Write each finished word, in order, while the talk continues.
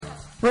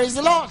Praise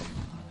the Lord.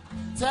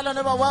 Tell your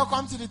neighbor,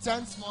 welcome to the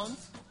 10th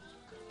month.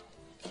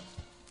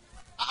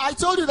 I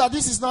told you that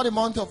this is not the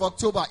month of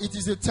October. It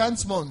is the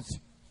 10th month.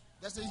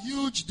 There's a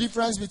huge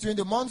difference between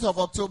the month of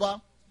October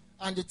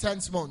and the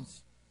 10th month.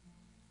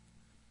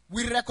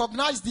 We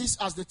recognize this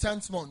as the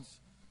 10th month.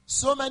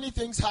 So many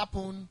things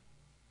happen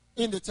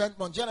in the 10th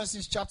month.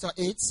 Genesis chapter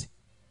 8,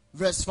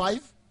 verse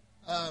 5.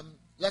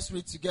 Let's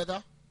read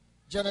together.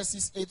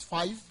 Genesis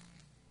 8:5.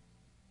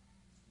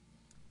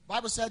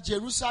 Bible said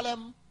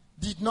Jerusalem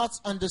did not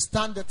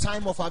understand the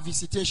time of her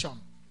visitation.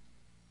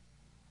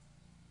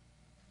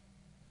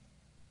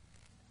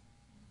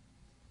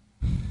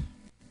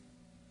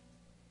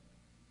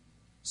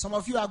 Some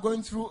of you are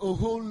going through a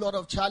whole lot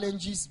of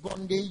challenges,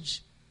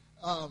 bondage.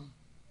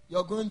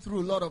 You're going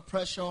through a lot of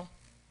pressure.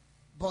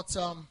 But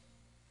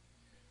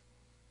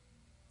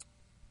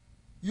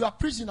you are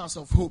prisoners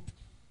of hope.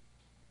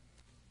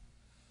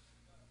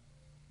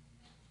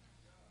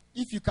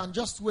 If you can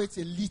just wait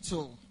a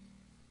little.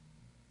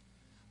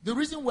 The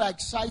reason we're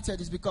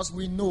excited is because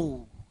we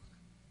know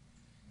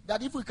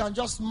that if we can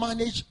just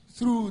manage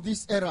through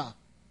this era,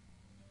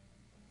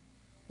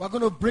 we're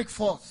going to break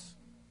forth.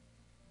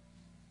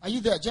 Are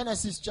you there?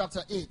 Genesis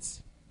chapter 8.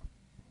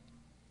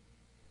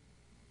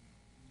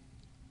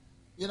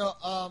 You know,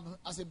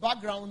 as a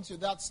background to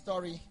that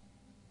story,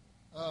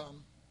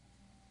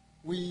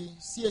 we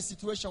see a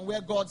situation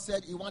where God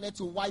said he wanted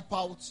to wipe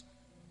out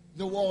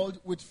the world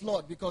with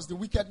flood because the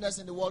wickedness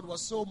in the world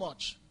was so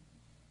much.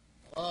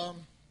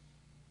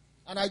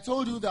 And I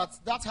told you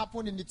that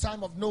happened in the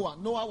time of Noah.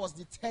 Noah was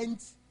the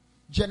 10th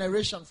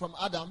generation from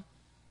Adam.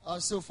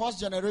 So first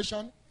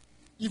generation,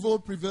 evil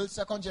prevailed.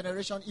 Second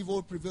generation,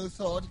 evil prevailed.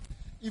 Third,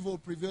 evil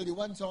prevailed. It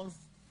went on,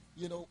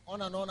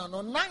 on and on and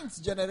on.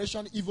 Ninth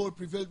generation, evil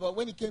prevailed. But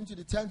when it came to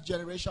the 10th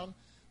generation,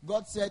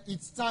 God said,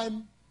 it's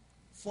time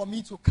for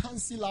me to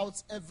cancel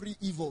out every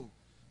evil.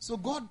 So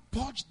God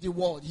purged the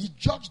world. He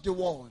judged the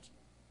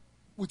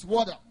with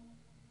water.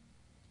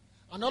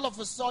 And all of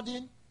a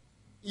sudden,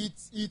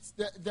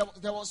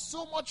 there was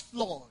so much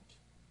flood.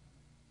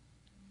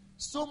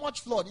 So much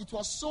flood. It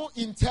was so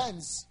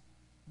intense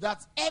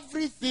that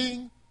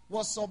everything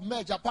was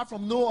submerged. Apart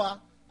from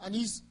Noah and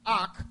his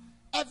ark,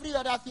 every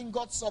other thing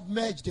got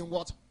submerged in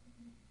water.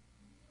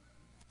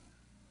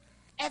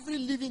 Every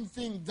living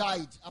thing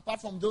died,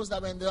 apart from those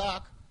that were in the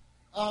ark.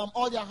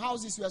 All their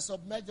houses were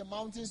submerged. The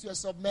mountains were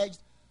submerged.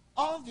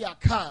 All their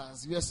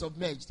cars were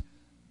submerged.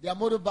 Their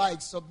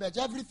motorbikes submerged.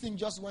 Everything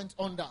just went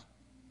under.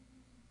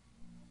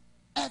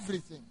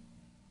 Everything.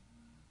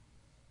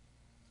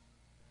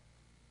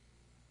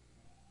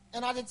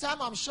 And at the time,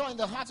 I'm sure in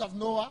the heart of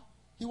Noah,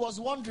 he was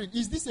wondering,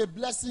 is this a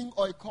blessing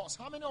or a curse?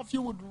 How many of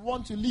you would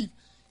want to live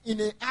in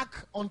an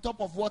ark on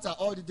top of water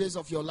all the days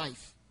of your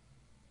life?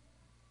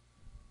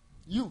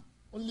 You.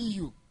 Only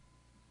you.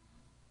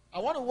 I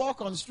want to walk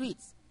on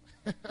streets.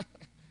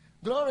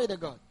 Glory to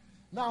God.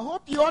 Now, I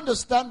hope you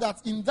understand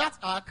that in that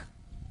ark,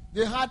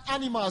 they had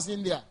animals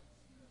in there.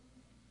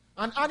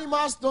 And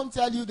animals don't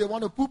tell you they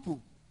want to poo-poo.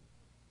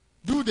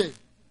 Do they? They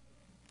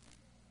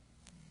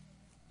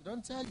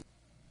don't tell you.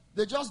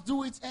 They just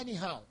do it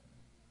anyhow.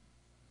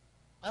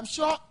 I'm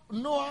sure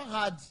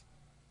Noah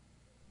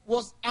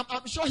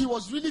I'm sure he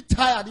was really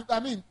tired.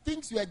 I mean,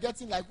 things were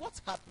getting like, what's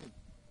happening?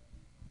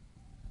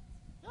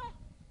 Yeah.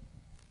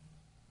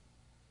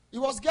 He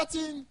was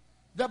getting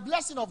the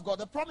blessing of God,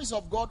 the promise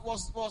of God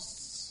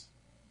was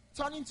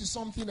turning to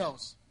something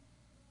else.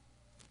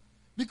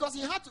 Because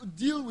he had to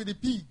deal with the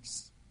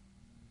pigs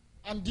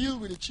and deal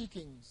with the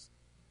chickens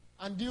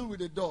and deal with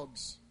the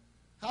dogs.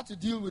 Had to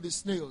deal with the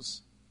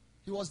snails.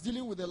 He was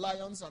dealing with the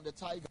lions and the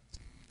tigers.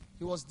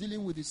 He was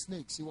dealing with the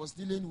snakes. He was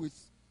dealing with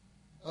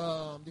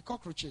the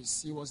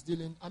cockroaches. He was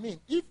dealing... I mean,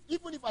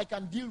 even if I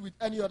can deal with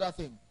any other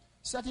thing,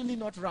 certainly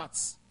not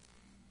rats.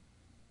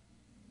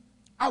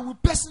 I will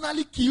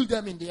personally kill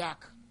them in the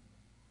ark.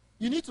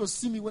 You need to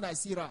see me when I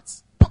see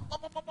rats.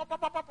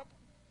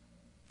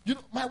 You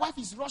know, my wife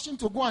is rushing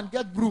to go and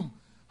get broom.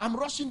 I'm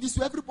rushing this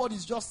way.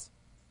 Everybody's just...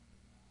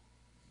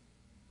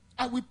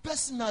 I will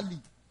personally...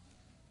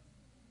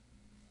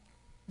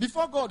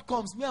 Before God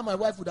comes, me and my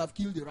wife would have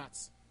killed the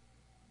rats.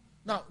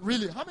 Now,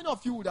 really, how many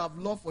of you would have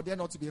loved for there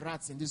not to be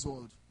rats in this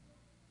world?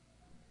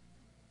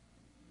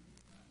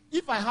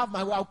 If I have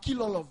my wife, I'll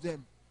kill all of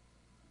them.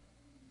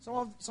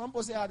 Some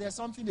people say, there's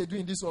something they do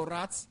in this world,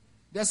 rats.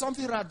 There's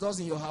something rat does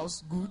in your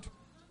house, good.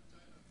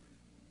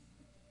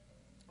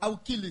 I will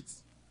kill it.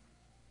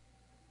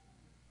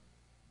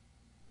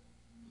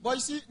 But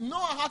you see,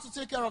 Noah had to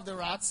take care of the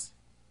rats.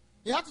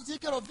 He had to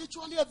take care of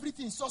virtually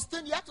everything.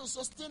 He had to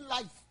sustain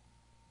life.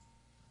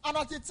 And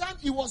at the time,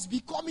 it was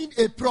becoming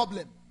a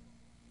problem.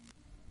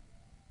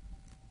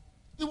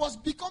 It was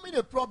becoming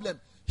a problem.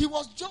 He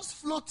was just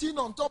floating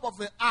on top of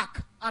an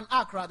ark,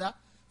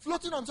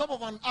 floating on top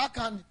of an ark,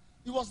 and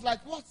he was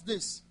like, what's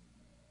this?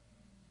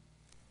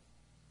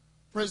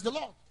 Praise the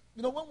Lord.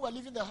 You know, when we were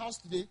leaving the house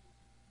today,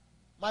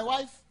 my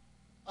wife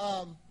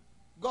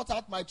got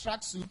out my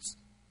tracksuit.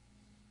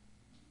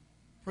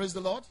 Praise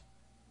the Lord.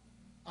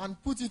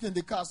 and put it in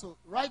the car. So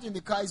right in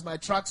the car is my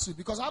tracksuit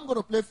because I'm going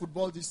to play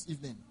football this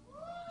evening.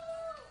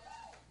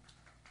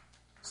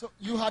 So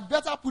you had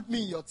better put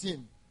me in your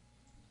team.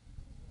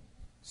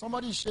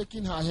 Somebody is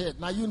shaking her head.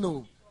 Now you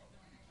know.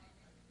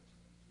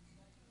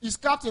 Is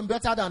captain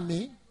better than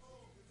me?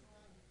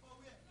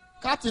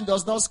 Captain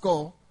does not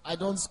score. I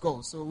don't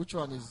score. So which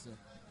one is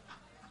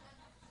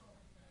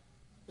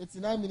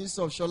 89 minutes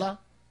of Shola?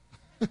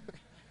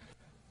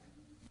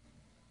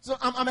 So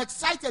I'm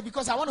excited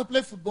because I want to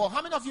play football.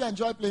 How many of you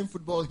enjoy playing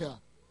football here?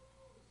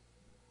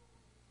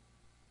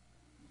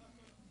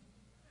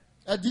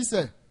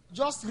 Edise,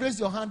 just raise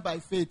your hand by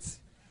faith.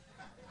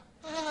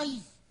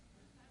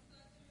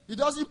 He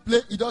doesn't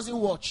play, he doesn't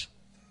watch.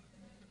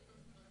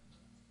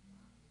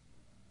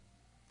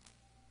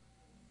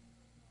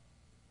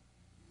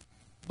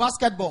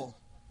 Basketball.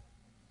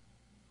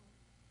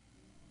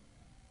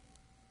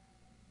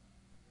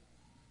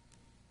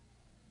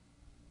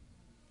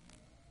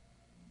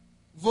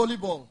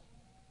 Volleyball.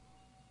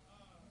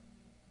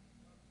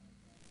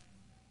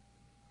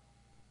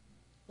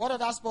 What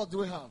other sport do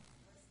we have?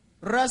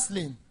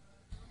 Wrestling.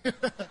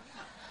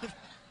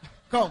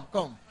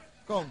 Come.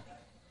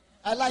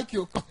 I like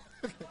you. Come.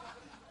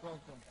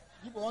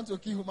 People want to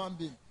kill human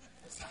being.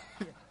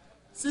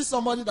 See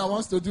somebody that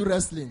wants to do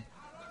wrestling.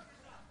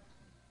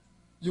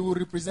 You will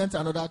represent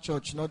another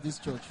church, not this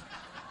church.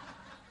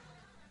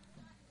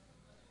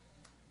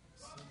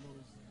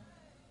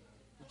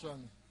 Which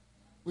one?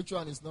 Which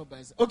one is not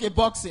biased? Okay,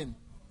 boxing.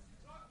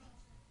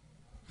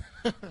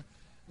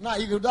 Now,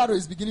 Ighodaro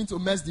is beginning to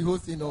mess the whole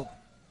thing up.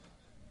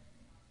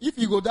 If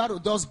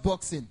Ighodaro does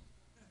boxing,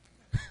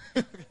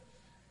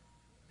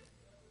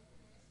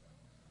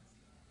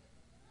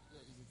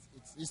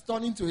 it's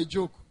turning to a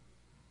joke.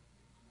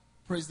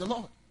 Praise the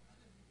Lord.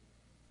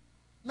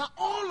 Now,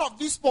 all of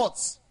these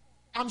sports,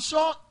 I'm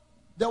sure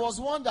there was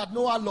one that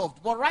Noah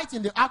loved, but right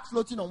in the ark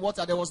floating on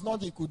water, there was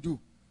nothing he could do.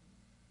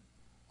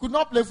 Could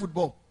not play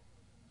football.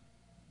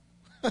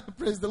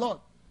 Praise the Lord.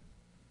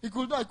 He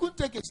couldn't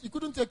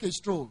take a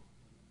stroll.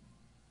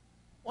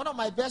 One of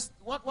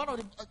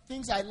the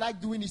things I like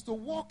doing is to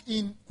walk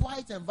in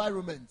quiet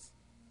environments.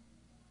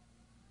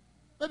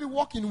 Maybe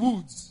walk in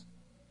woods.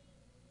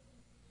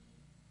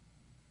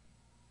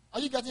 Are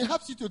you getting? It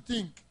helps you to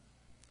think.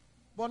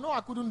 But no,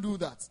 I couldn't do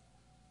that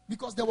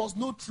because there was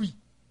no tree.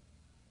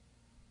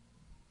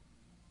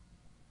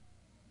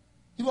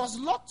 He was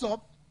locked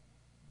up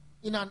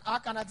in an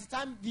ark, and at the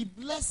time, the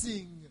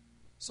blessing,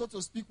 so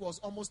to speak, was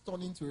almost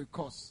turned into a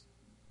curse.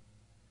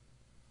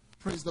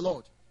 Praise the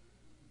Lord.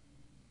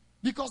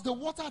 Because the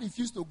water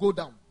refused to go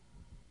down.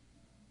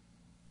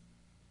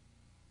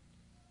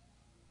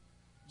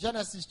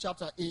 Genesis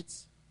chapter 8,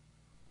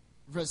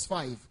 verse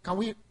 5. Can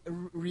we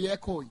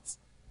re-echo it?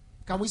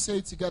 Can we say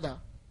it together?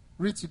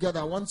 Read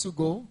together. 1, 2,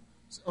 go.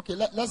 Okay,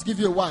 let's give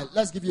you a while.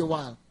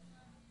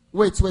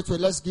 Wait.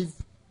 Let's give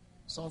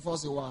some of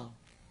us a while.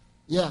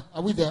 Yeah,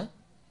 are we there?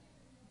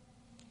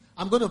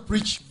 I'm going to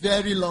preach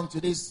very long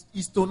today.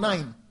 It's to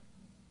 9.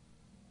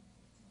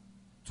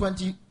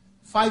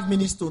 25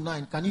 minutes to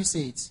 9. Can you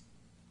say it?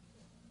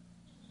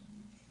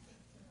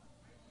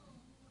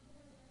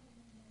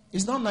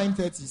 It's not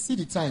 9:30. See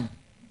the time.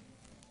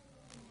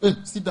 Hey,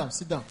 sit down.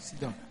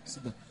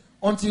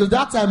 Until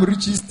that time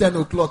reaches 10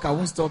 o'clock, I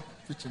won't stop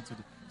preaching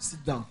today.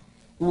 Sit down.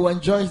 We will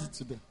enjoy it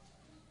today.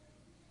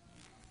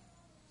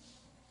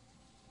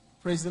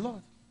 Praise the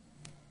Lord.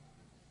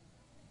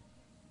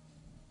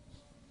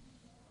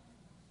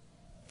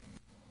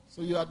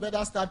 So you had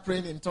better start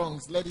praying in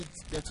tongues. Let it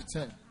get to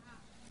 10.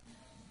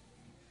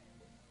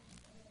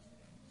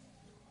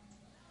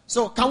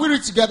 So can we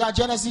read together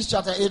Genesis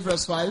chapter 8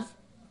 verse 5?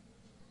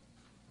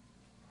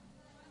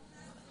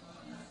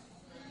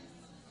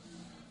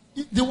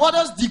 The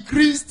waters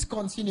decreased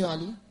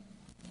continually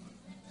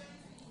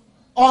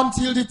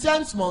until the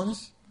 10th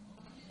month.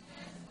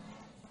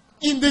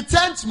 In the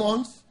 10th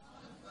month,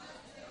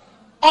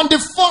 on the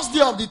first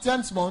day of the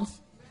 10th month,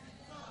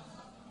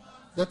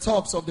 the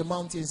tops of the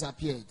mountains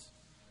appeared.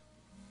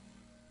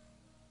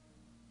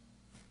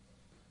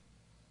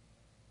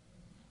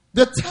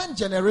 The 10th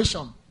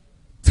generation,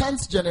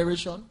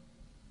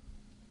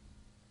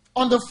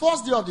 on the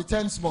first day of the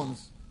 10th month,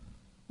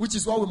 which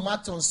is what we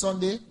marked on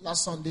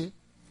last Sunday,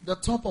 the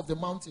top of the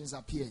mountains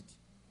appeared.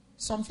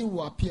 Something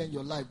will appear in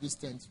your life this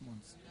 10th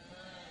month.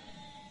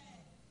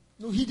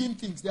 No hidden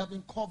things. They have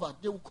been covered.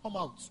 They will come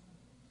out.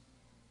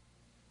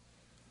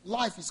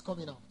 Life is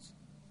coming out.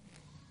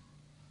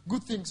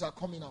 Good things are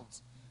coming out.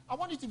 I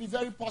want you to be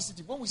very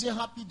positive. When we say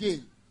happy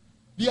day,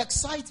 be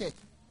excited.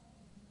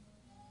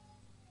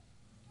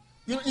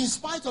 You know, in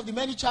spite of the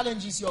many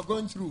challenges you're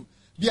going through,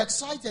 be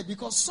excited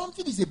because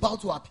something is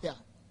about to appear.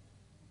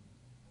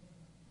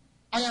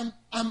 I'm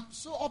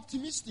so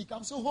optimistic.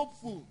 I'm so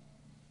hopeful.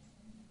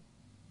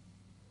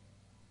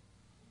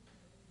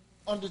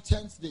 On the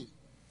 10th day,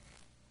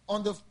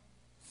 on the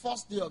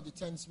first day of the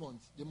 10th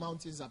month, the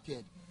mountains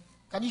appeared.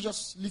 Can you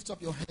just lift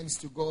up your hands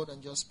to God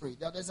and just pray?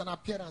 There's an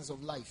appearance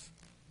of life.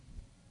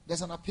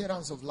 There's an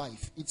appearance of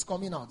life. It's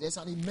coming out. There's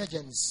an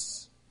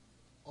emergence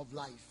of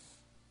life.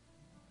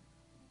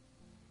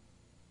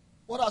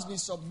 What has been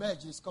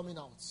submerged is coming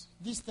out.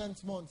 This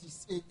 10th month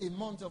is a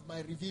month of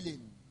my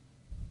revealing.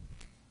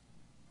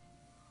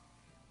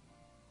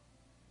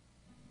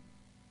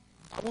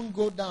 I won't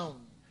go down.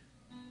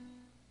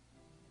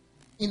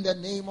 In the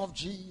name of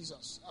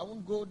Jesus, I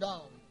won't go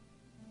down.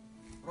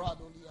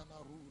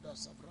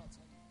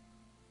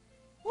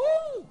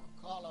 Woo!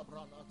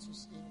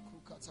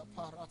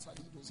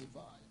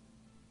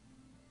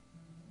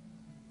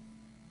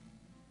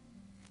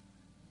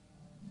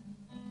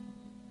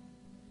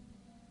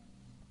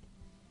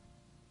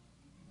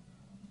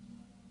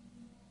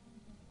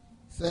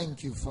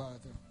 Thank you,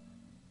 Father.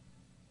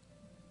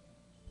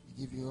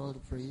 We give you all the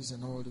praise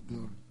and all the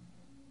glory.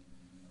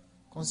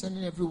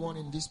 Concerning everyone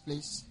in this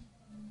place,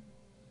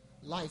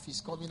 life is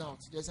coming out.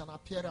 There's an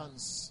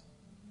appearance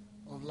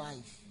of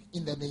life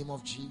in the name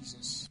of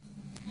Jesus.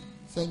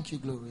 Thank you,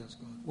 glorious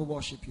God. We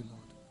worship you,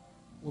 Lord.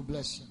 We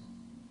bless you.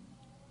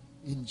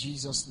 In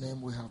Jesus'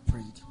 name we have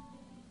prayed.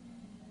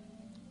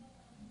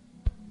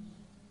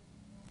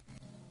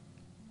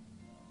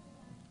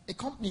 A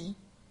company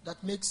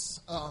that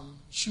makes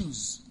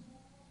shoes.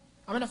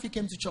 How many of you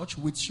came to church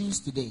with shoes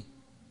today?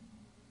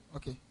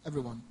 Okay,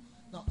 everyone.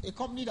 Now, a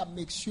company that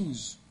makes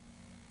shoes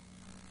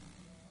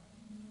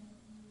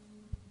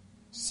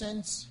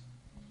sent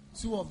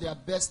two of their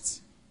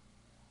best,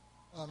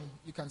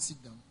 you can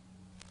sit down,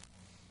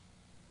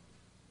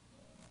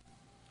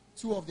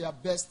 two of their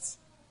best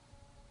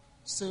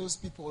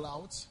salespeople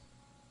out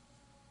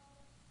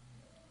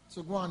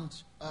to go and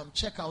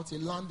check out a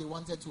land they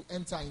wanted to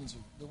enter into,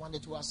 they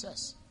wanted to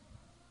access.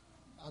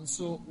 And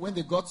so when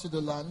they got to the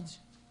land,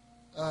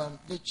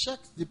 they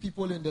checked the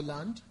people in the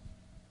land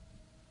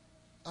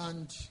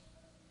and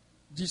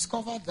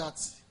discovered that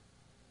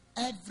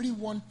every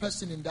one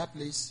person in that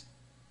place,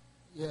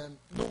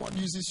 no one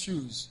uses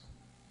shoes.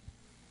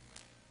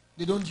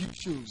 They don't use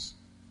shoes.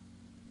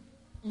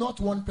 Not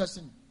one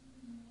person.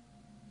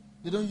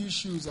 They don't use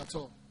shoes at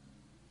all.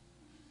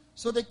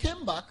 So they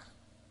came back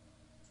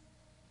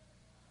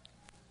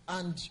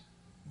and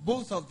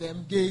both of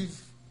them gave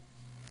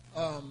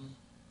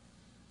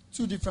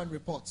two different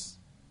reports.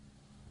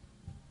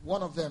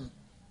 One of them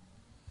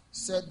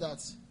said that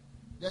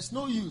there's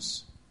no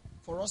use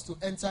for us to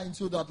enter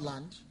into that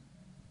land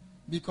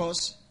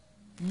because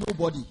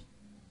nobody,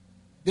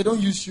 they don't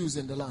use shoes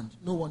in the land.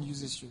 No one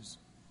uses shoes.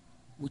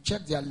 We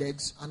check their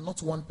legs and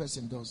not one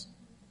person does.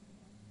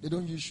 They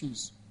don't use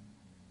shoes.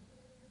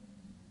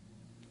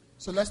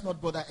 So let's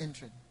not bother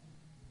entering.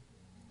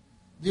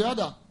 The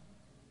other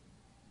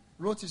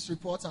wrote his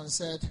report and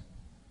said,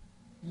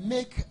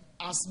 make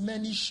as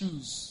many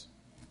shoes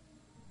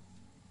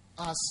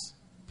as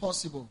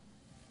possible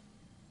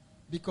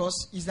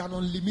because it's an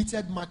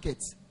unlimited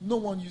market. No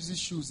one uses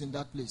shoes in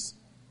that place.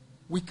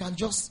 We can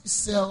just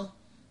sell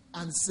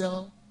and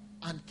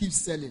keep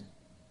selling.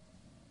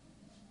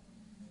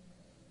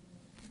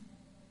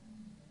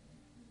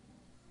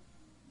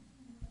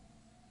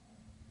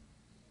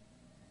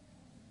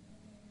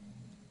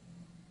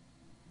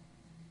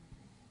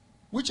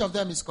 Which of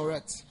them is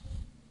correct?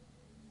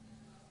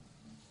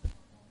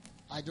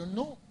 I don't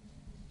know.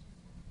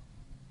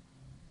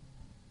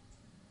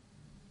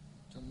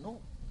 Don't know.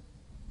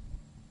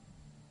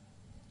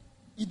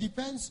 It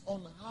depends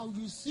on how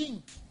you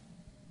think.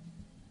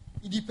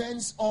 It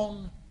depends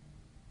on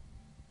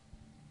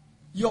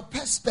your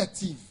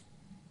perspective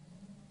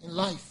in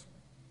life.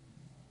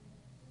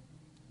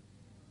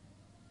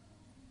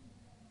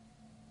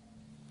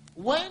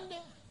 When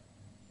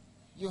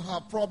you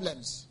have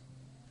problems,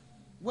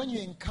 when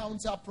you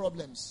encounter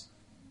problems,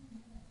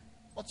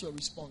 what's your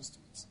response to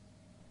it?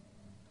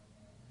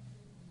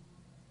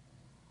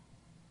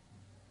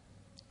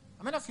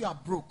 How many of you are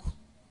broke?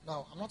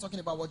 Now, I'm not talking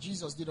about what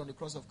Jesus did on the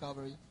cross of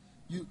Calvary.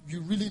 You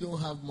really don't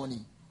have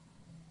money.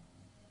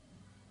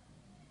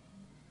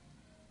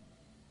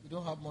 You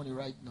don't have money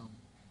right now.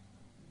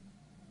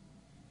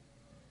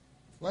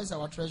 Where is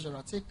our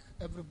treasurer? Take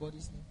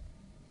everybody's name.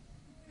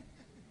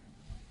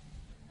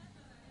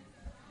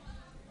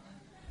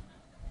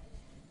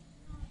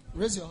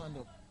 Raise your hand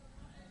up.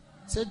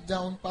 Take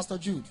down, Pastor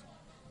Jude.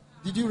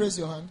 Did you raise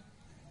your hand?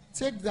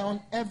 Take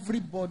down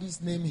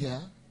everybody's name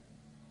here.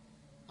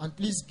 And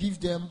please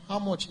give them how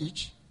much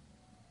each?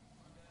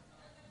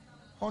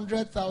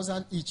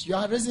 100,000 each. You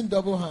are raising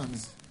double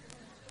hands.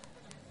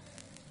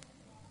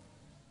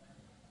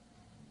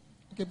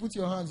 Okay, put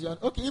your hands here.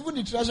 Okay, even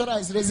the treasurer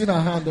is raising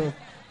her hand up.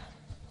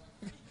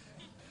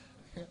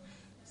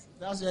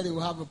 That's where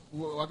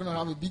we're going to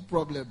have a big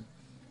problem.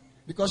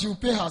 Because she will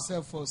pay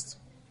herself first.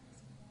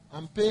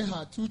 And pay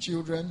her 2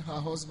 children,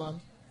 her husband.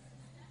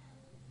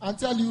 And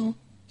tell you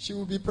she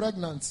will be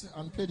pregnant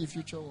and pay the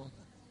future one.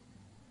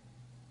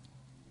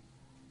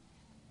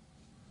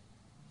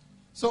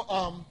 So,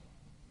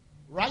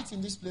 right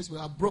in this place, we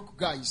have broke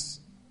guys.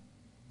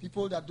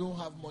 People that don't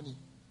have money.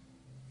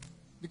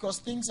 Because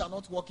things are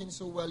not working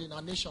so well in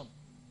our nation.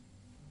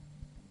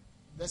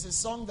 There's a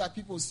song that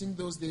people sing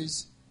those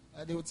days.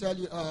 They will tell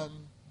you,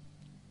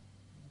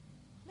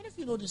 many of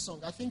you know this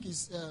song. I think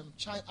it's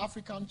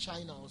African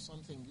China or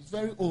something. It's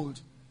very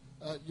old.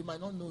 You might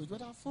not know it.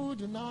 Whether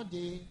food now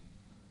day,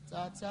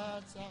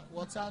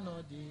 water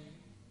no day.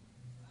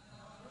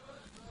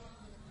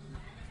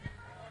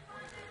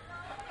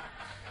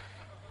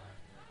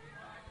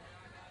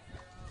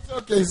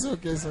 It's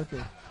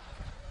okay.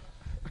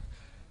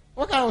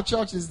 What kind of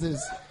church is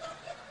this?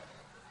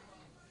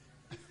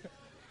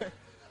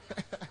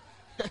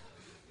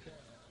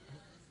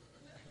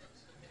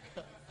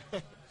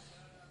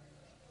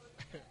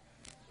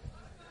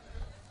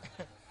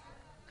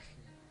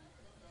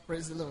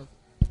 Praise the Lord.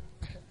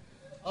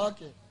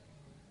 Okay.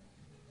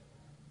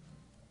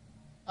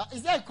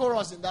 Is there a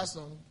chorus in that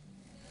song?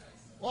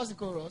 What's the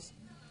chorus?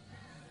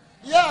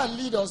 Yeah,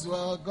 lead us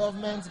well.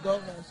 Government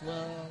well.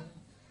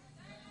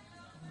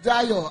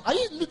 Dayo.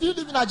 Do you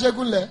live in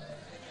Ajegunle?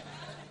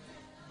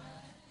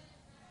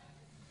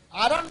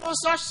 I don't know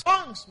such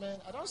songs, man.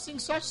 I don't sing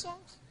such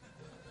songs.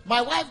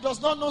 My wife does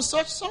not know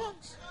such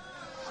songs.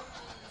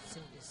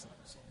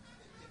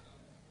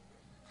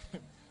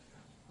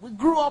 We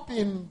grew up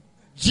in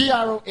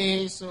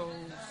GROA, so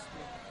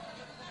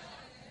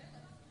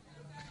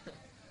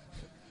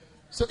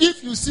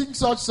if you sing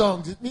such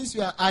songs, it means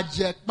you are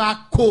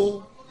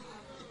Ajekbako.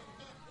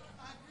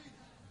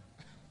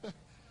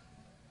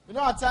 You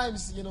know, at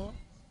times,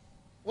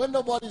 when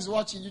nobody is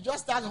watching, you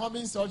just start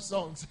humming such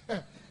songs.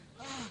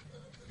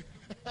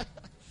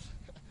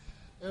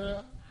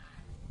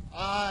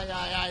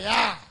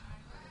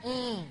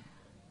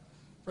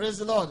 Praise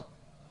the Lord.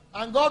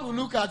 And God will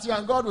look at you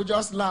and God will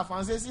just laugh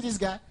and say, see this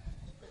guy?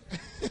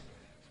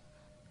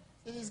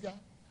 See this guy?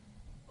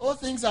 All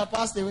things are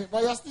passed away,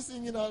 but you're still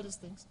singing all these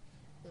things.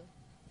 Yeah.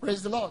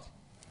 Praise the Lord.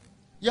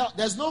 Yeah,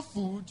 there's no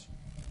food.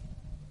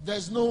 There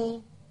are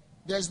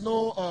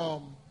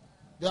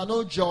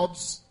no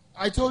jobs.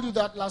 I told you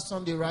that last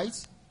Sunday, right?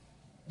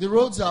 The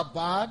roads are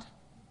bad.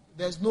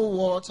 There's no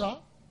water.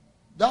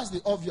 That's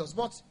the obvious.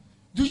 But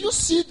do you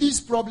see these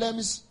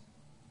problems?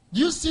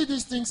 Do you see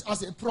these things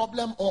as a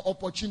problem or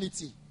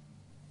opportunity?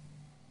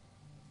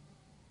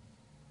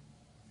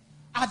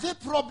 Are they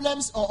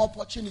problems or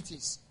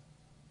opportunities?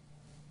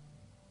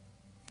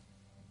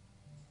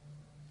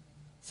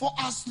 For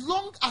as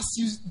long as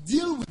you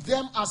deal with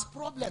them as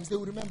problems, they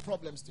will remain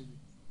problems to you.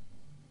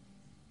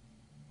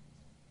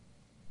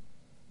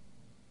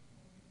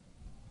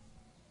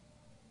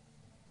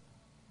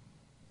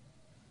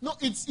 No,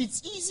 it's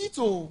easy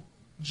to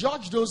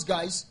judge those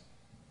guys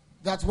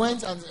that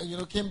went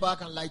and came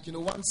back and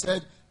one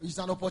said it's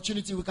an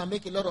opportunity, we can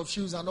make a lot of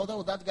shoes, and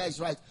other that guy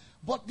is right.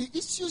 But the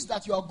issues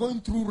that you are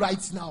going through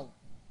right now,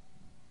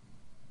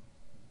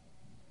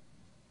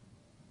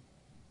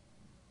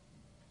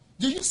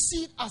 do you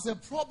see it as a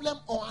problem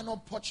or an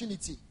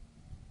opportunity?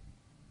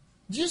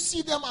 Do you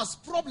see them as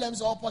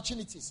problems or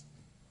opportunities?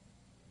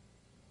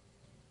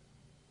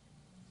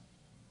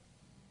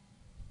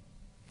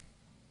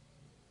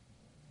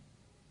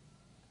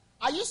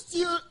 Are you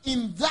still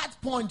in that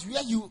point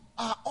where you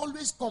are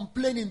always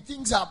complaining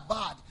things are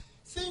bad?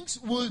 Things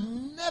will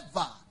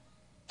never,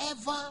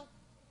 ever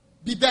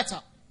be better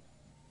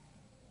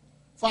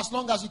for as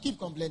long as you keep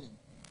complaining.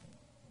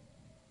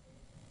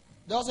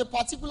 There was a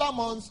particular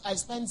month I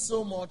spent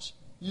so much,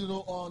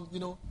 on,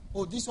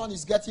 this one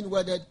is getting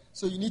wedded,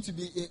 so you need to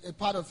be a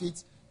part of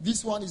it.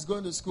 This one is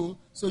going to school,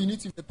 so you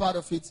need to be a part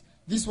of it.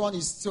 This one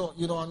is so,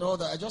 and all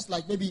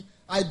that.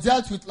 I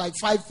dealt with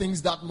 5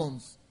 things that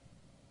month.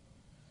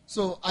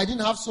 So I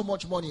didn't have so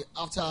much money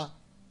after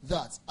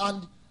that.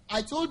 And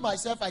I told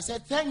myself, I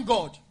said, thank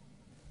God,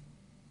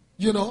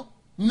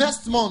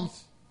 next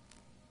month,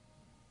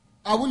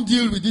 I won't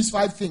deal with these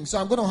 5 things. So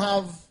I'm going to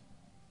have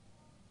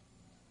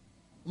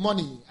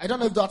money. I don't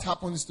know if that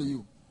happens to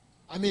you.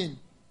 I mean,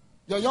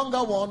 your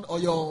younger one or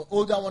your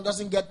older one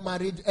doesn't get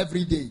married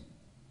every day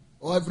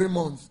or every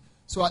month.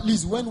 So at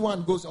least when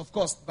one goes, of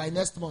course, by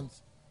next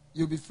month,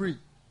 you'll be free.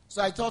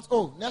 So I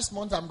thought, next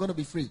month I'm going to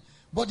be free.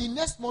 But the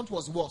next month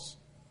was worse.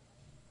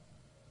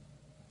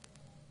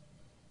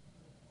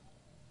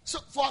 So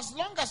for as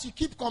long as you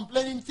keep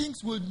complaining,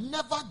 things will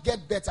never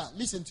get better.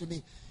 Listen to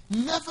me.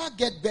 Never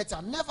get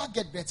better. Never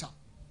get better.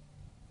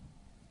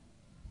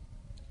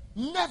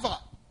 Never.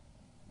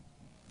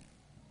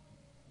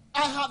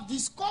 I have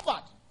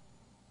discovered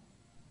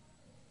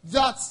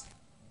that,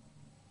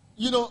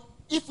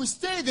 if we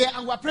stay there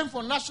and we're praying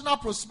for national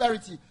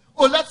prosperity,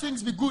 let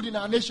things be good in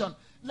our nation.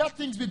 Let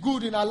things be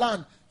good in our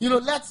land. There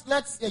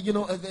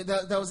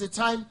was a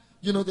time,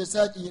 they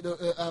said,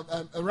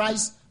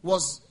 rice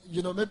was,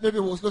 maybe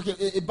it was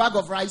a bag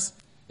of rice.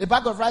 A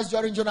bag of rice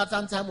during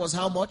Jonathan time was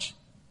how much?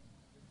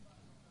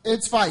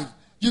 8.5.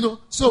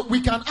 So we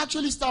can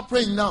actually start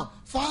praying now.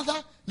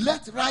 Father,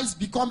 let rice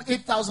become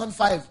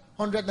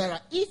 8,500 naira.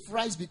 If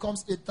rice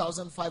becomes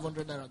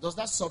 8,500 naira, does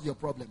that solve your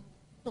problem?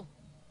 No.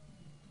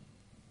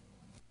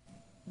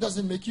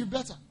 Doesn't make you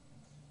better.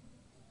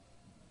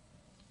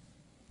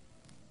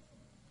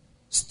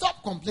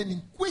 Stop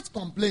complaining. Quit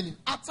complaining.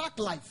 Attack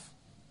life.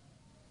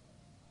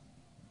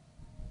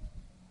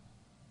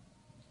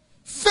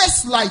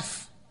 Face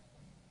life.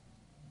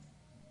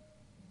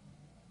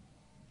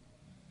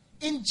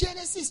 In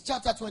Genesis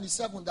chapter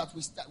 27 that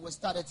we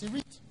started to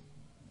read,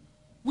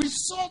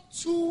 saw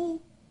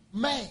two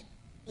men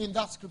in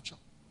that scripture.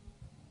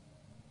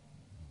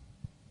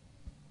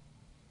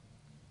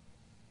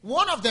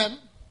 One of them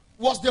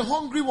was the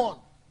hungry one.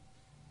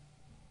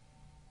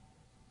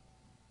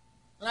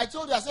 And I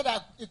told you, I said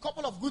that a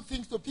couple of good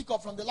things to pick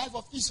up from the life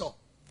of Esau.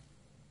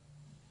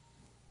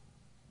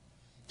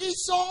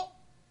 Esau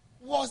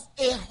was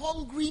a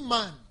hungry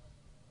man.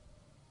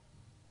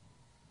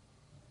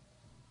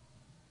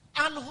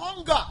 And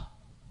hunger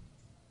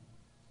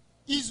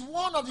is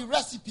one of the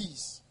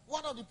recipes,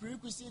 one of the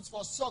prerequisites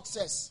for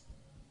success.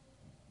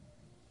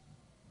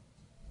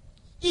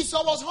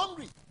 Esau was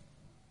hungry.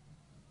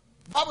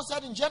 The Bible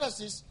said in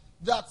Genesis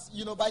that,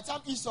 by the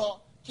time Esau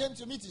came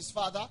to meet his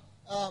father,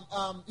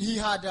 he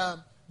had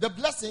the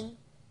blessing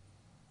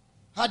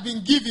had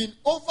been given,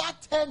 over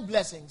 10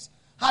 blessings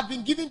had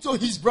been given to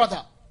his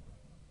brother.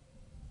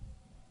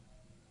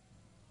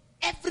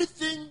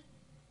 Everything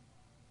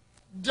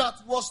that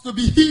was to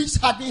be his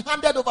had been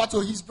handed over to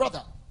his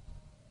brother.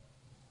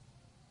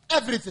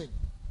 Everything.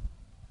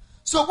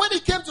 So when he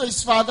came to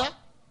his father,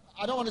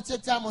 I don't want to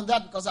take time on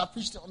that because I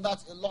preached on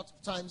that a lot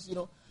of times,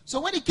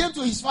 So when he came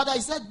to his father, he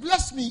said,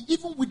 bless me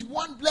even with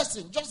one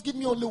blessing. Just give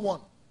me only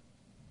one.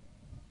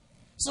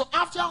 So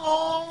after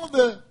all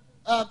the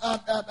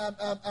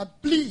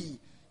plea,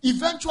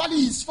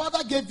 eventually his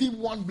father gave him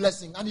one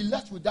blessing and he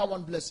left with that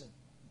one blessing.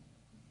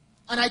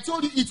 And I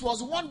told you it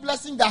was one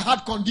blessing that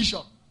had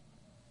condition.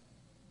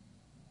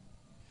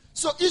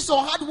 So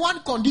Esau had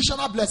one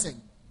conditional blessing.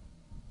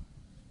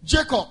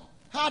 Jacob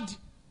had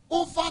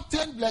over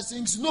 10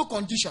 blessings, no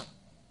condition.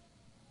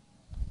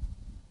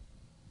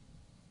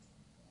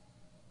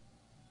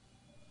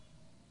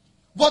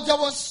 But there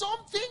was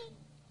something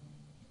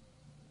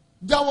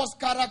that was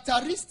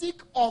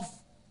characteristic of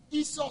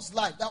Esau's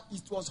life. That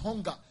it was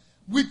hunger.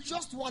 With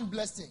just one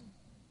blessing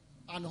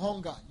and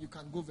hunger, you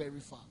can go very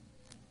far.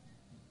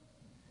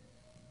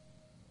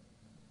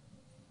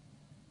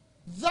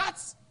 That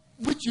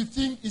which you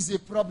think is a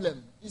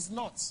problem is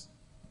not.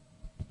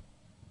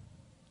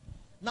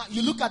 Now,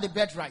 you look at the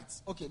birthright.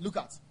 Okay, look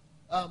at.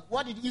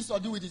 What did Esau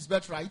do with his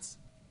birthright?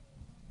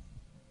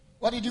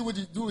 What did he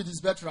do with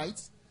his birthright?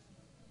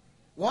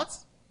 What?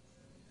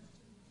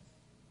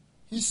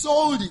 He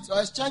sold it or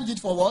exchanged it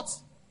for what?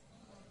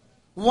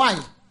 Why?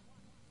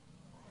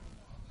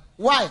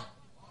 Why?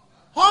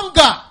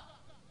 Hunger.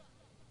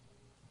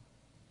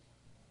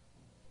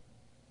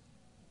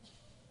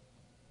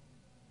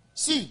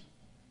 See,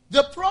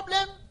 the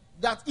problem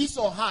that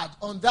Esau had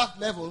on that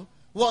level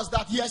was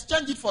that he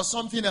exchanged it for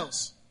something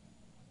else.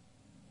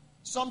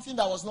 Something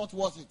that was not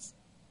worth it.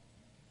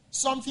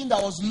 Something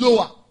that was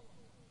lower.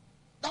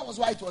 That was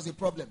why it was a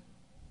problem.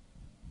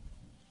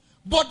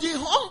 But the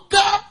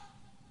hunger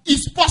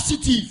is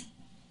positive.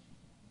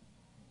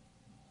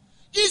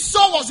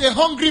 Esau was a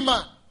hungry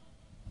man.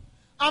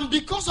 And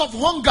because of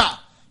hunger,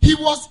 he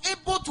was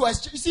able to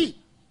exchange. You see,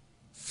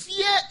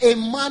 fear a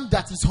man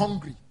that is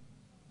hungry.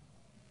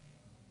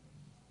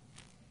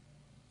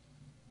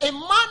 A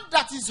man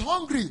that is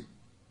hungry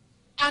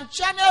and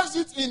channels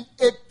it in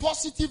a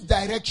positive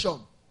direction,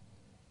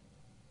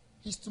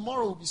 his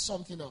tomorrow will be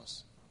something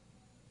else.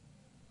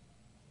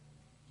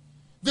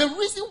 The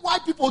reason why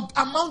people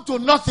amount to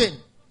nothing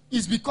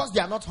is because they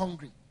are not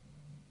hungry.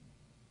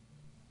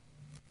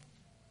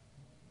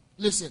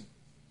 Listen,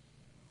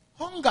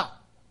 hunger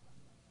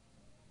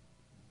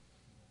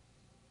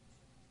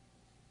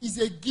is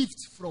a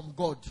gift from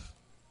God.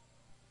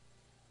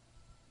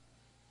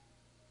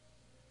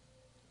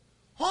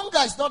 Hunger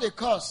is not a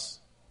curse.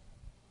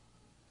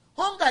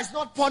 Hunger is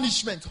not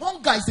punishment.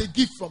 Hunger is a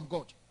gift from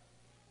God.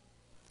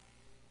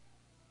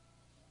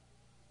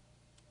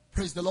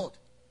 Praise the Lord.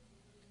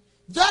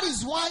 That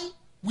is why,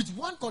 with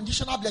one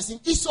conditional blessing,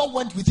 Esau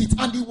went with it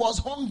and he was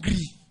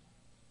hungry.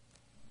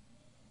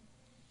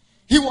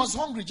 He was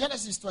hungry.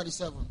 Genesis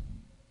 27.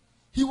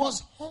 He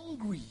was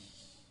hungry.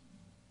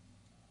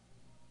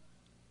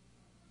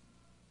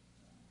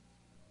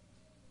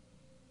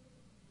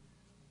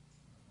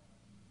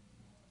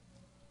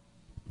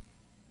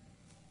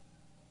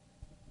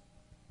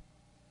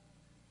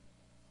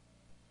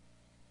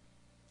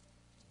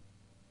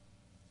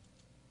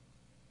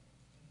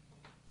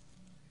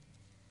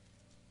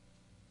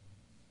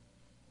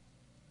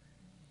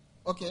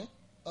 Okay.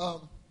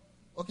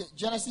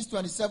 Genesis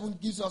 27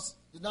 gives us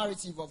the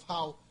narrative of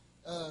how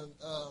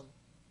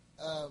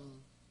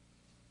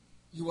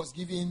he was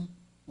given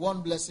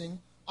one blessing.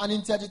 And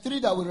in 33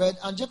 that we read,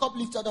 and Jacob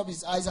lifted up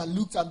his eyes and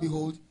looked, and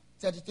behold,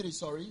 33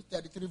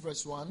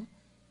 verse 1.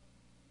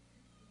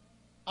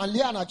 And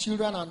Leah and her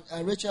children,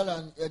 and Rachel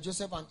and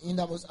Joseph and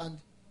hindermost, and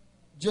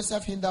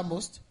Joseph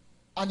hindermost,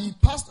 and he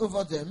passed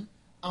over them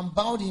and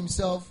bowed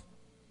himself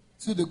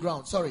to the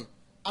ground.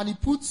 And he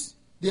put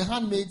the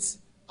handmaids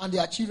and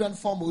their children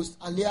foremost,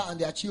 and Leah and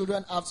their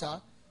children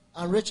after,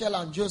 and Rachel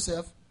and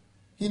Joseph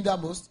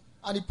hindermost.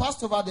 And he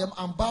passed over them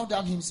and bowed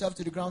down himself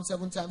to the ground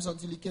 7 times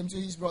until he came to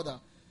his brother.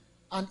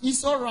 And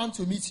Esau ran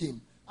to meet him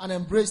and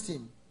embraced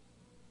him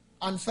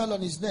and fell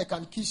on his neck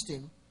and kissed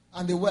him,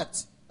 and they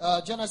wept.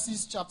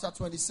 Genesis chapter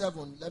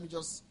 27. Let me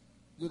just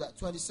do that.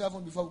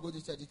 27 before we go to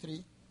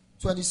 33.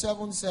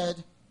 27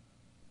 said,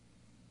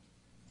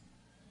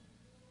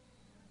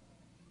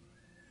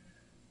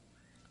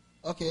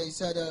 okay, he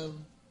said,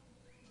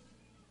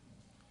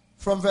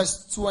 from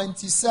verse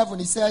 27,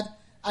 he said,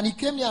 and he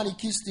came near and he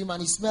kissed him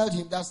and he smelled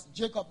him. That's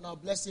Jacob now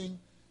blessing,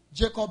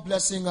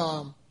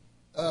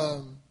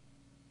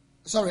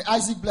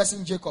 Isaac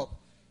blessing Jacob,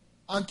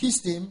 and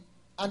kissed him,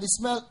 and he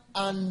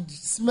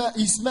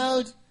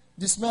smelled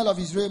the smell of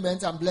his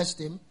raiment and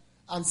blessed him,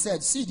 and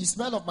said, see, the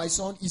smell of my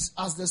son is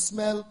as the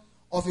smell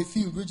of a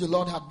field which the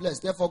Lord hath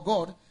blessed. Therefore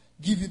God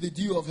give you the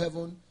dew of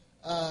heaven.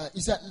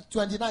 He said,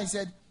 29,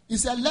 he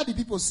said, let the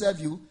people serve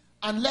you,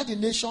 and let the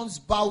nations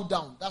bow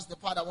down. That's the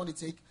part I want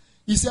to take.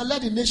 He said,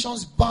 let the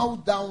nations bow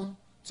down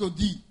to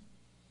thee.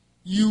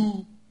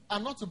 You are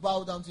not to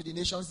bow down to the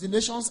nations. The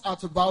nations are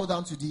to bow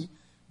down to thee.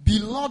 Be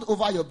Lord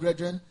over your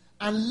brethren.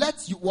 And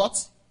let you what?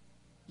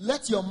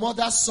 Let your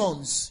mother's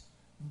sons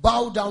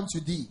bow down to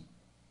thee.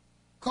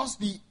 Cursed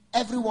be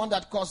everyone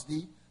that cursed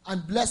thee,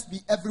 and blessed be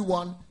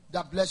everyone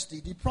that blessed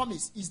thee. The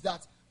promise is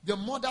that the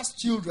mother's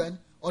children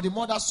or the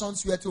mother's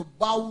sons were to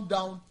bow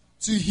down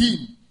to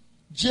him.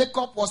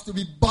 Jacob was to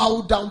be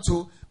bowed down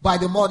to by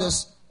the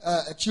mother's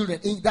children.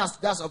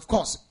 That's of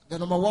course the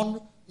number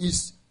one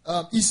is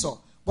Esau.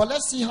 But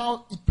let's see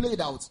how it played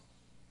out.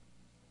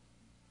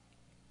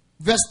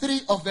 Verse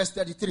 3 of verse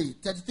 33.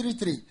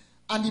 33:3.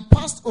 And he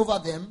passed over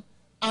them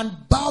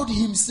and bowed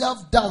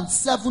himself down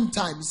 7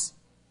 times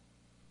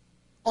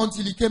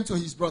until he came to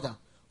his brother.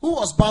 Who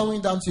was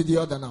bowing down to the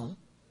other now?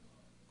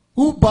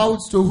 Who bowed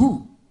to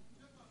who?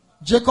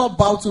 Jacob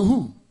bowed to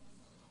who?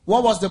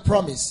 What was the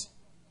promise?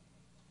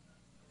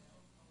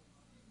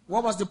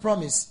 What was the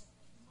promise?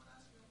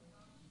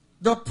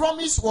 The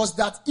promise was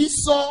that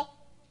Esau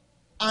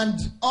and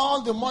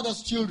all the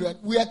mother's children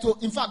were to,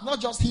 in fact, not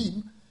just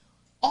him,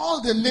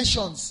 all the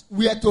nations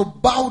were to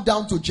bow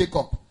down to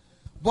Jacob.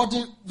 But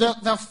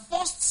the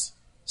first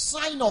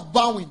sign of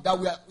bowing that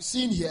we are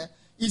seeing here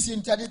is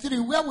in 33,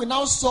 where we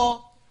now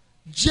saw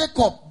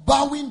Jacob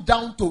bowing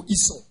down to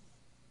Esau.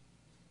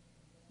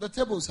 The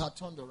tables had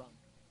turned around.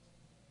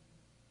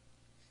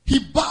 He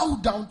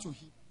bowed down to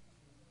him.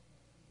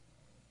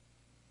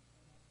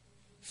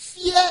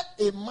 Fear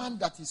a man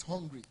that is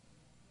hungry.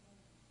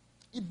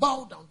 He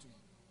bowed down to him.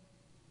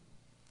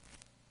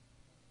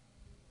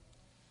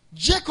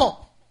 Jacob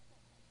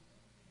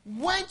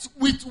went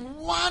with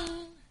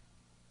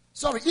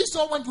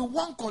Esau went with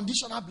one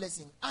conditional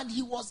blessing, and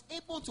he was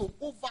able to,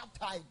 over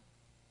time,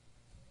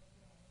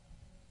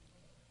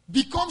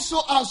 become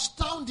so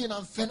astounding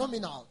and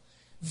phenomenal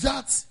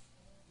that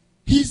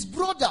his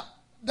brother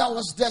that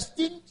was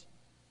destined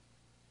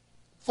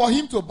for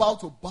him to bow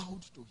to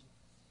bowed to him.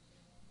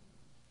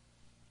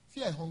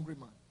 Fear a hungry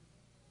man.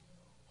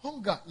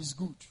 Hunger is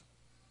good.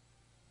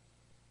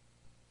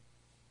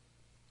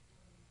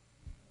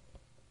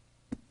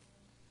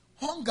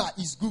 Hunger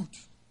is good.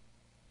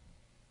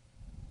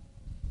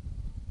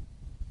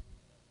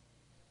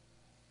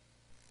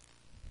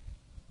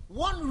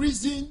 One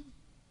reason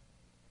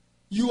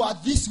you are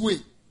this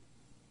way,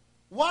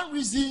 one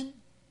reason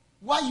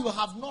why you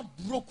have not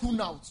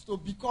broken out to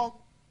become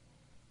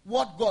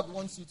what God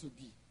wants you to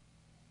be,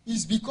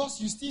 is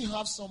because you still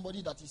have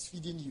somebody that is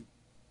feeding you.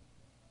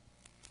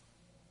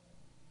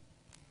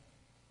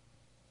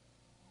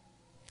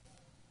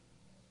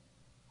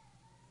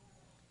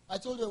 I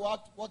told you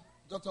what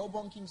Dr.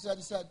 Obon King said.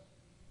 He said,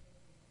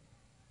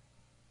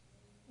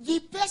 the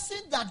person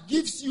that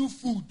gives you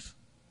food,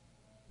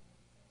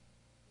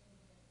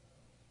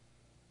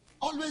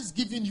 always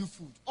giving you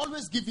food,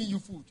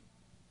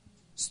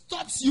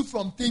 stops you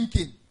from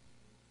thinking.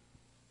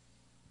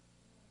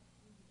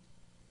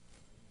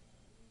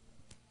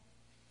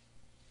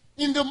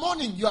 In the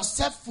morning, you are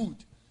served food.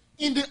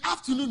 In the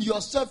afternoon, you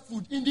are served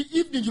food. In the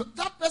evening,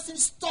 that person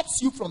stops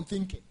you from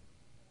thinking.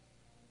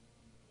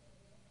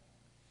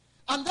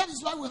 And that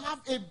is why we have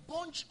a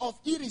bunch of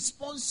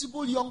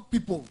irresponsible young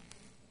people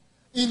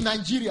in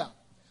Nigeria.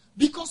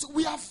 Because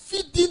we are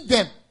feeding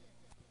them.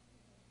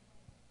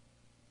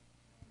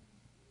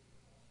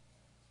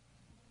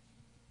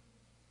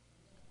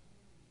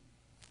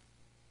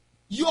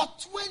 You're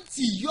 20,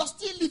 you're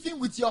still living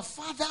with your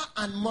father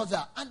and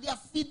mother, and they are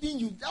feeding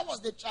you. That was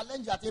the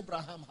challenge that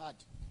Abraham had.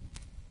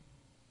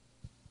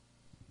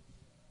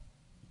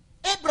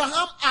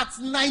 Abraham at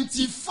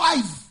 95,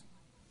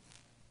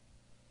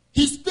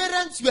 his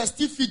parents were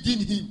still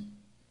feeding him.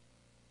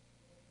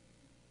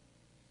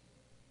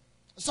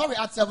 Sorry,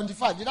 at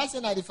 75. Did I say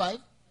 95?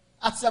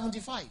 At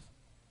 75.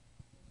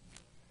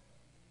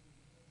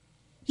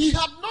 He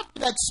had not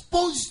been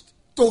exposed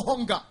to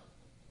hunger.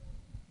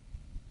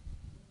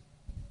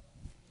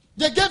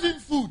 They gave him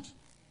food.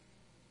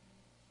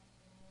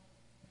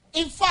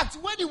 In fact,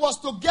 when he was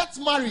to get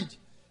married,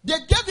 they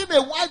gave him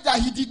a wife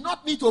that he did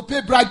not need to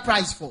pay bride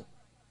price for.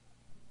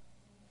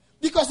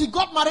 Because he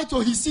got married to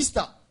his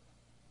sister.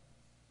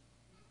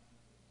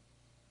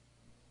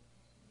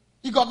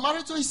 He got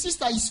married to his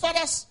sister, his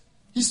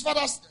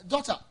father's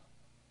daughter.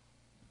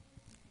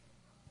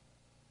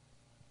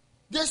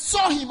 They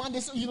saw him and they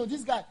said,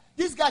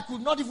 this guy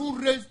could not even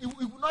raise, he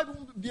would not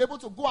even be able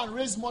to go and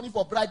raise money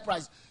for bride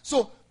price.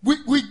 So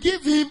we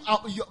give him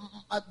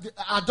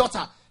our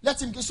daughter.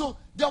 Let him go. So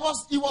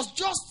he was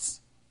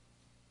just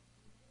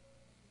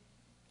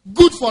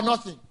good for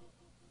nothing.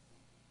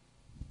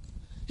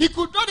 He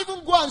could not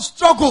even go and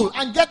struggle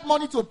and get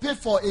money to pay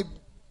for a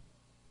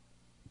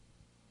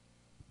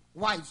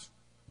wife,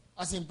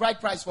 as in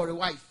bride price for a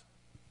wife.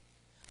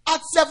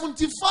 At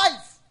 75,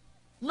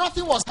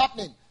 nothing was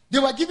happening. They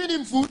were giving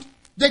him food.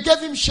 They gave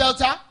him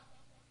shelter.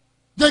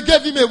 They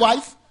gave him a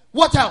wife.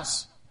 What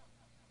else?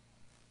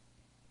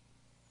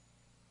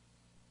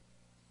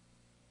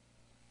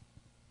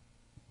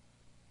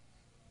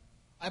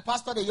 I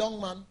pastored a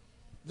young man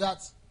that,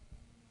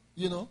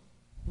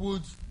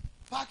 would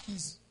pack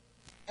his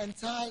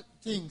entire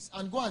things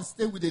and go and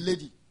stay with a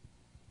lady.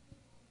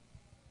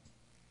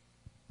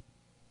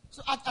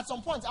 So at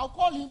some point, I'll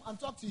call him and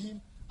talk to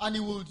him, and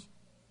he would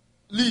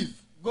leave,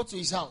 go to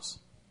his house.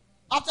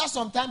 After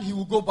some time, he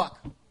will go back.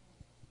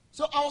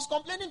 So I was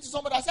complaining to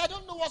somebody. I said, I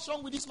don't know what's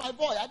wrong with this, my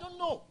boy. I don't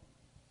know.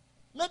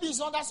 Maybe he's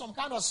under some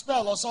kind of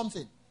spell or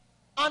something.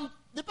 And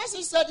the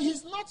person said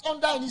he's not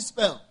under any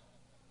spell.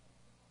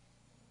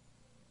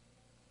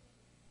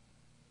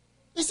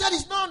 He said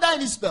he's not under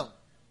any spell.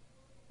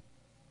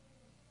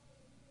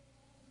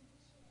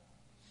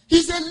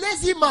 He's a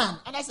lazy man.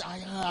 And I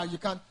said, you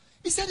can't.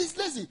 He said he's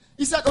lazy.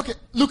 He said, okay,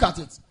 look at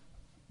it.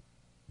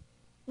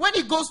 When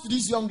he goes to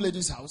this young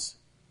lady's house,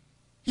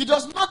 he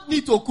does not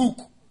need to cook.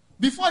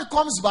 Before he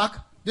comes back,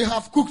 they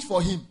have cooked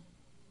for him.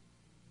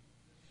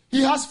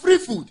 He has free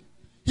food.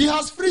 He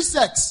has free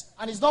sex.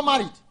 And he's not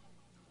married.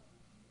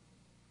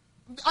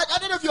 I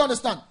don't know if you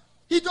understand.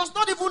 He does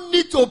not even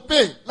need to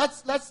pay.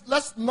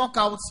 Let's knock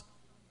out,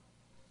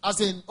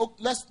 as in,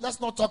 let's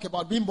not talk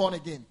about being born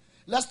again.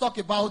 Let's talk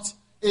about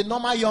a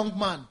normal young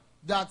man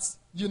that,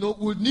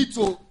 would need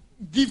to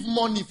give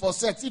money for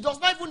sex. He does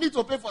not even need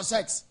to pay for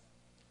sex.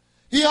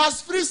 He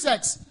has free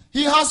sex.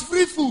 He has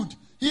free food.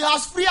 He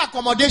has free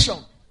accommodation.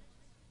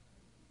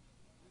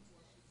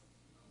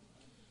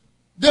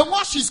 They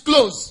wash his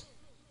clothes.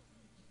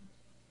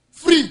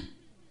 Free.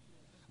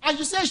 And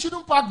you say he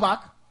shouldn't pack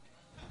back?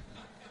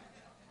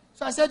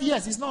 So I said,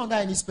 yes, it's not under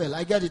any spell.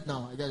 I get it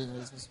now.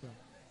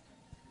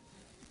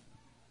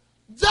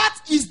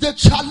 That is the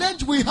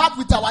challenge we have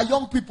with our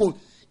young people.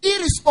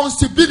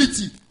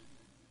 Irresponsibility.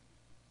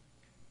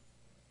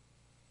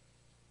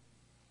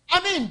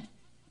 I mean,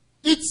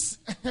 it's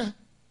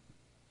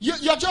you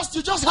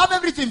just have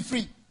everything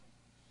free.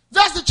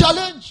 That's the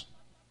challenge.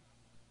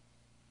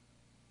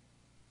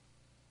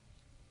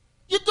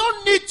 You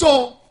don't need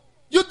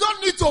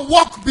to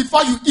work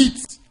before you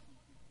eat.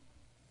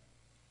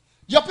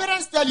 Your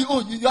parents tell you,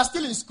 you are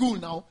still in school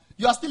now.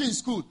 You are still in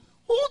school.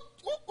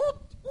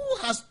 Who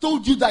has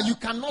told you that you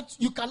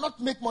cannot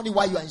make money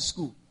while you are in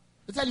school?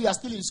 They tell you are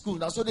still in school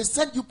now, so they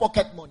send you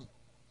pocket money.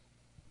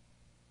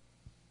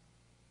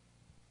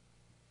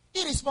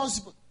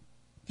 Irresponsible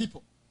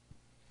people.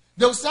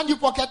 They'll send you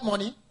pocket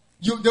money.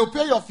 They'll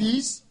pay your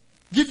fees,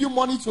 give you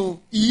money to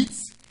eat.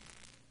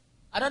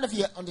 I don't know if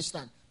you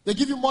understand. They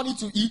give you money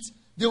to eat.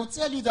 They'll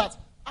tell you that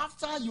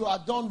after you are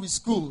done with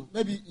school,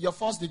 maybe your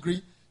first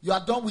degree, you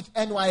are done with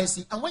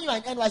NYSC. And when you are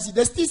in NYSC,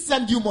 they still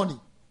send you money.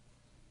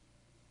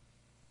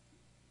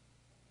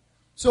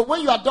 So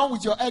when you are done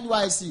with your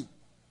NYSC,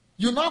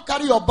 you now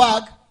carry your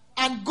bag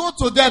and go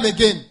to them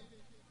again.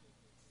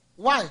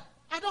 Why?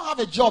 I don't have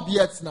a job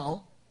yet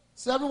now.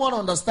 So everyone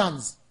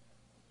understands.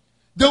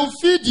 They will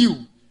feed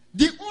you.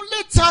 The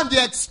only time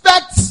they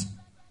expect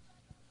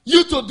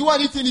you to do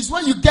anything is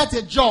when you get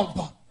a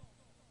job.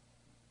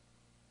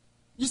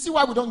 You see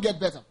why we don't get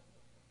better?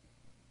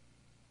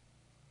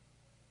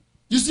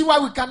 You see why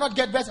we cannot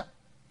get better?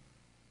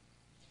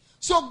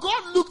 So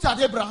God looked at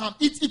Abraham.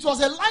 It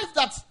was a life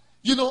that,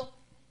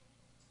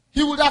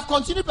 he would have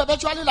continued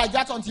perpetually like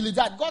that until he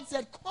died. God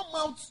said, come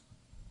out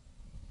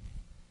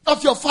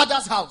of your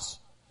father's house.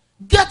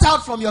 Get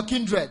out from your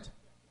kindred.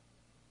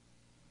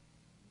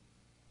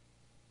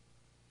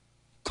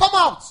 Come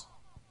out.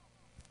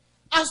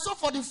 And so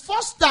for the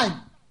first time,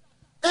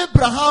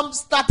 Abraham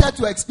started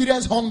to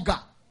experience hunger.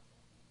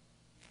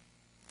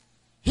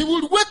 He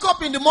would wake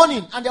up in the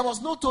morning and there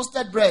was no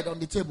toasted bread on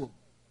the table.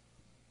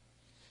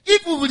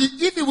 If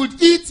he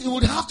would eat, he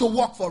would have to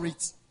work for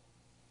it.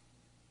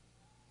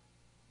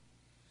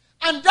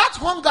 And that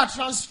hunger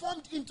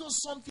transformed into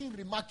something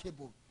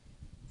remarkable.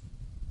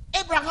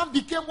 Abraham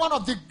became one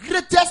of the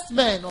greatest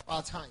men of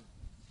our time.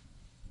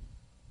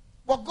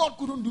 But God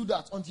couldn't do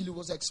that until he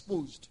was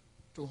exposed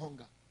to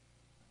hunger.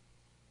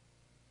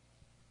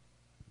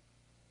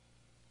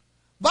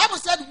 Bible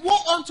said, woe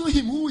unto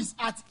him who is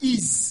at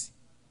ease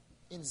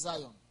in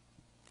Zion.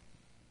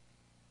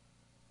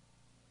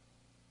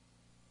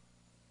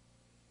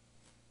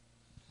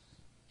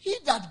 He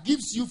that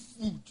gives you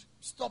food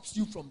stops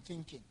you from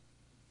thinking.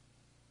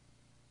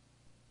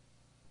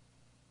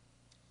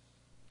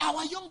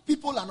 Our young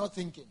people are not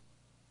thinking.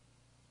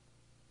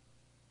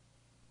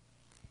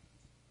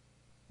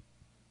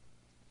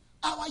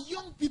 Our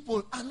young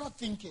people are not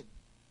thinking.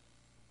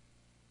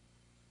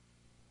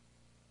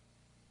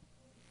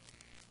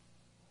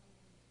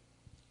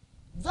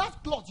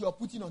 cloth you're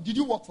putting on, did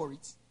you work for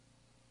it?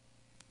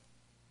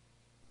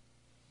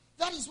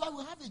 That is why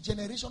we have a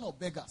generation of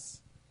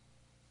beggars.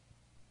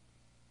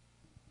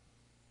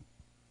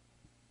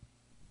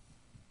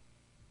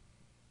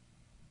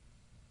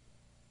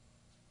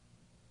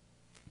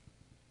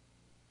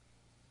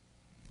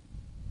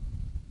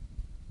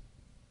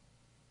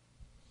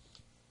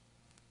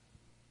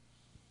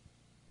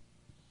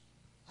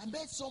 I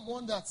met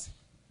someone that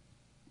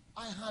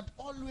I had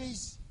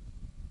always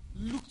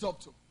looked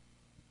up to.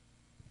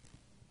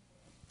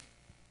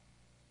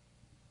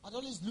 I'd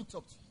always looked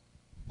up to him.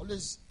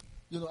 Always,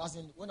 as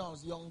in when I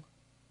was young,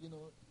 big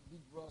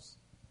bros,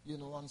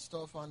 and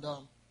stuff. And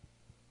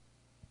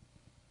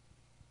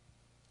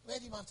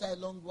met him after a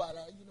long while.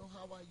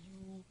 How are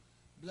you?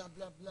 Blah,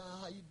 blah, blah.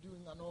 How are you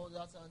doing? And all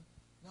that. And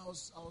I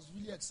was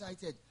really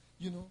excited.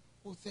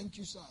 Oh, thank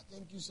you, sir.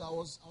 Thank you, sir. I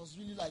was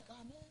really like,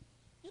 man,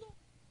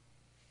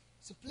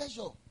 it's a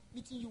pleasure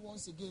meeting you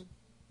once again,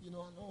 and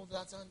all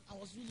that. And I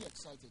was really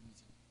excited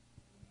meeting him.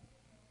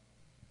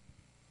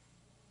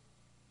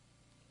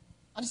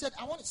 And he said,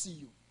 I want to see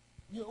you.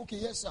 Okay,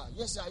 yes, sir.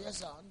 Yes, sir. Yes,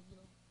 sir. And,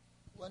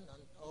 when and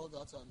all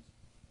that. And,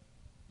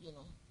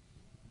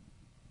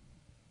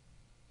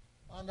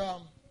 And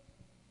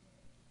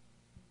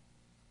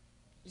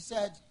he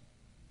said,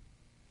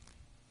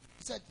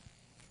 I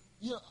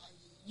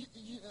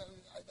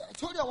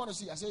told you I want to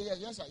see you. I said,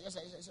 yes, sir. Yes,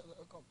 sir. Yes, sir.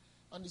 Come.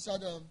 And he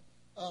said,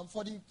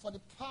 for the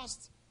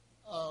past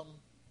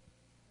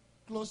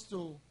close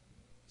to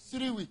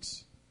 3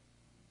 weeks,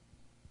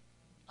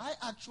 I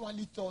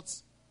actually thought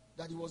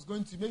that he was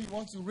going to maybe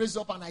want to raise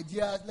up an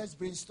idea. Let's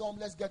brainstorm.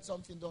 Let's get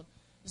something done.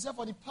 He said,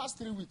 for the past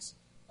 3 weeks,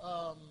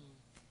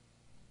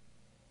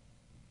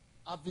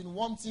 I've been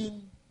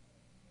wanting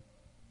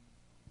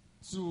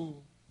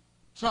to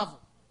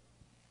travel,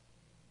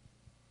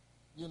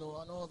 and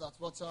all that.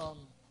 But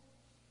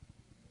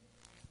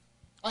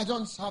I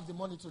don't have the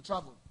money to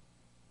travel.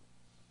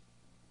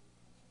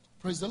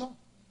 Praise the Lord.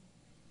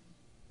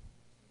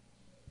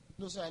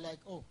 No, so I like,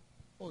 oh,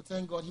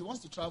 thank God. He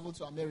wants to travel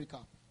to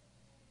America.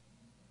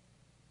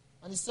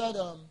 And he said,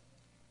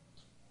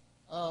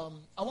 I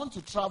want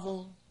to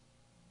travel.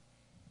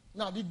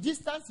 Now, the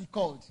distance he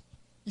called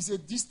is a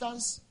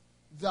distance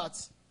that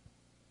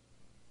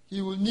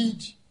he will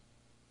need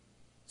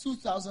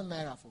 2,000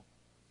 naira for.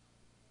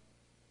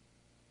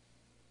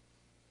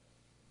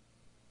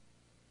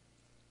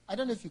 I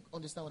don't know if you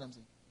understand what I'm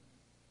saying.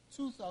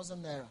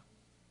 2,000 naira.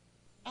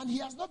 And he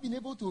has not been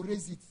able to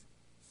raise it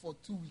for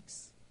 2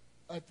 weeks,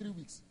 3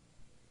 weeks.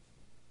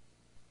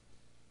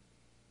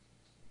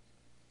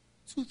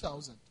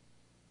 2,000.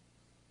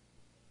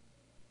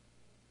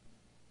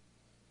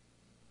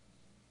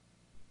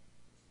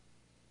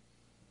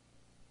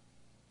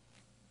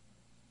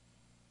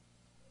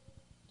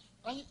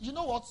 And you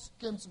know what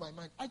came to my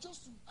mind? I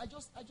just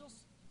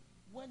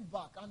went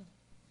back and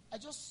I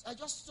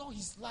just saw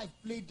his life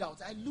played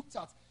out. I looked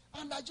at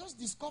and I just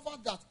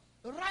discovered that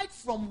right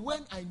from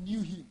when I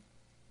knew him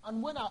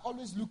and when I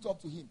always looked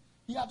up to him,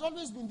 he had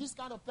always been this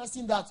kind of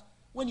person that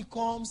when he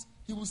comes,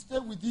 he will stay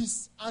with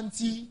this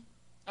auntie.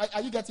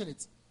 Are you getting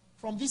it?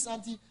 From this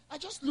auntie, I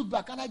just looked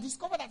back and I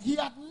discovered that he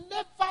had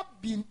never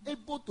been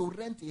able to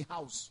rent a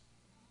house.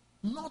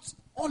 Not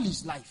all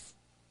his life.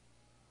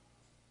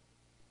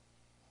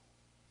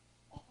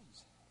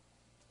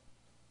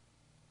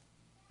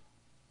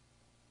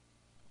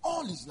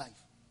 All his life.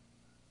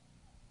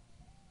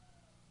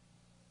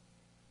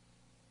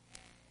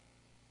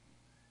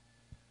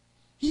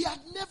 He had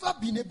never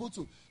been able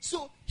to.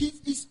 So he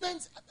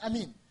spent,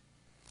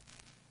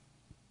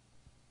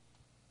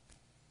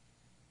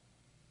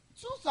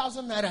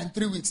 2,000 naira in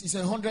 3 weeks is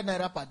 100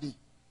 naira per day.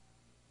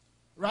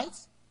 Right?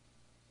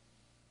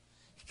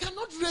 He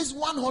cannot raise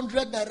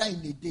 100 naira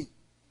in a day.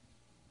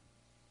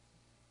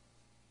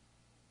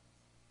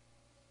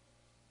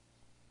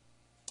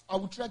 I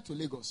will trek to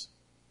Lagos.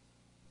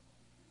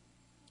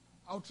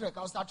 I'll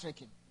start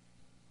trekking.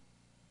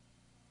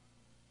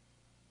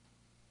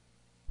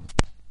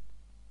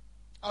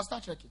 I'll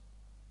start trekking.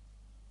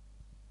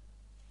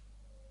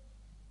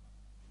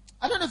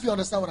 I don't know if you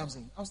understand what I'm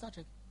saying. I'll start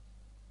trekking.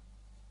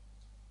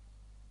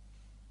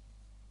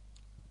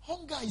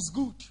 Hunger is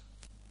good.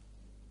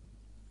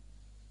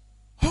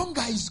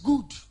 Hunger is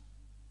good.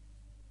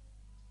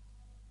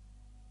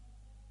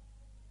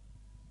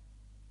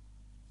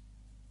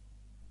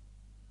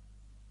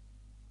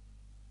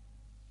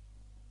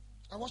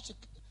 I watched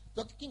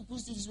Dr. King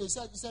put it this way.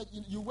 He said,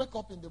 you wake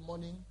up in the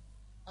morning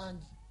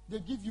and they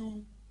give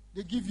you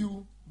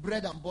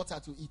bread and butter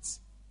to eat.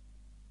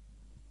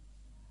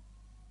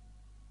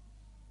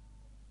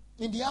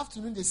 In the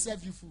afternoon, they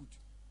serve you food.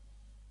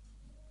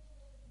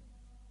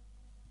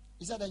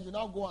 He said, then you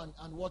now go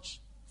and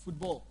watch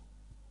football.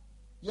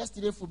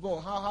 Yesterday,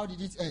 football, how did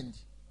it end?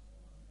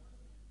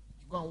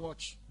 You go and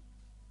watch.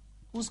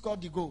 Who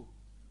scored the goal?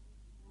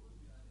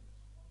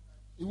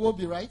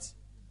 Iwobi, right?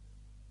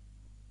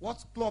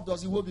 What club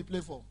does Iwobi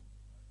play for?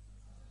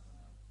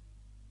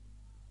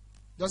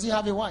 Does he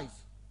have a wife?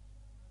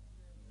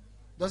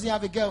 Does he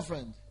have a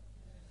girlfriend?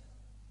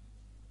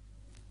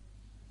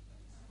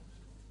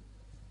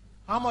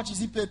 How much is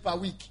he paid per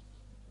week?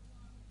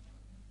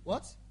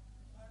 What?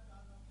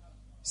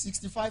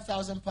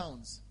 65,000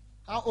 pounds.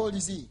 How old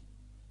is he?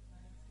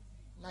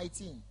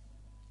 19.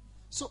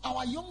 So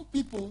our young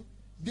people,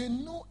 they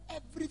know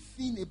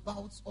everything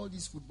about all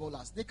these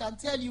footballers. They can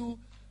tell you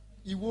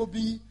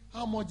Iwobi,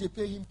 how much they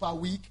pay him per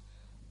week,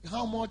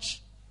 how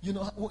much,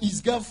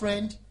 his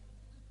girlfriend.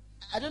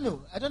 I don't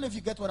know if you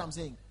get what I'm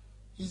saying.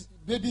 His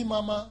baby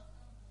mama,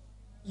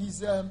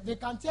 they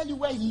can tell you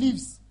where he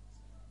lives.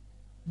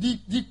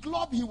 The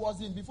club he was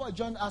in before he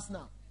joined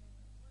Arsenal.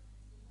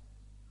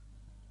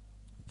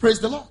 Praise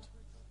the Lord.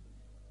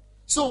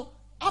 So,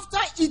 after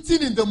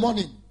eating in the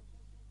morning,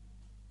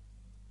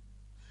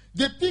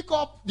 they pick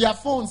up their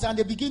phones and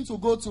they begin to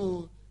go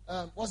to,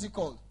 what's it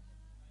called?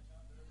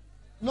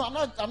 No,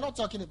 I'm not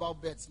talking about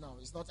bets now.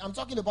 It's not. I'm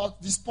talking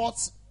about the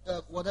sports,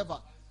 whatever.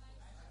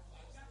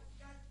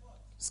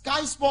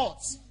 Sky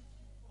Sports,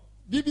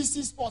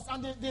 BBC Sports,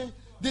 and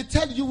they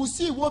tell you, will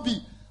see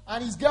Iwobi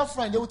and his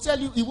girlfriend. They will tell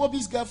you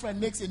Iwobi's girlfriend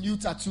makes a new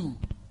tattoo,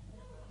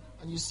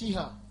 and you see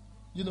her,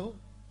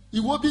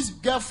 Iwobi's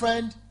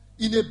girlfriend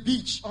in a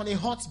beach on a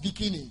hot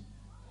bikini.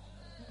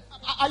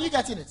 Are you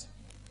getting it?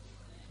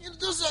 You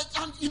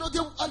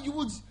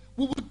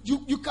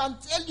can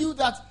tell you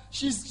that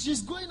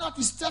she's going out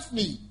with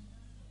Stephanie.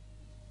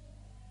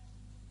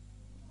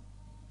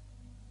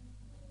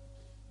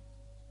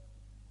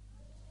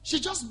 She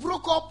just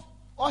broke up,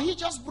 or he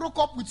just broke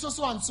up with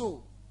so and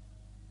so.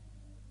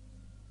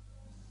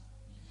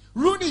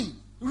 Rooney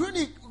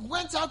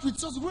went out with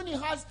so. Rooney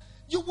has.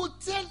 You will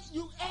tell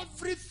you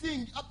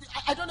everything.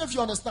 I don't know if you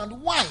understand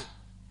why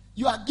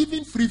you are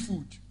giving free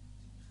food.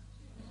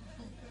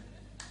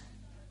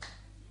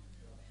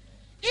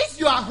 If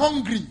you are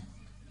hungry,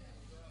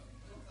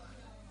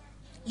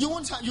 you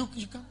won't have, you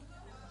can.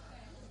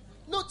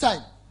 No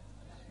time.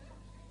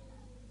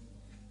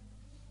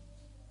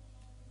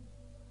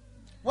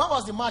 When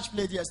was the match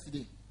played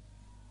yesterday?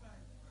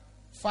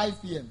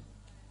 5 p.m.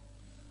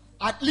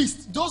 At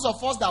least those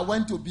of us that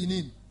went to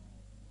Benin,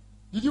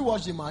 did you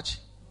watch the match?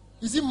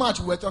 Is it match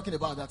we were talking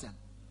about that time?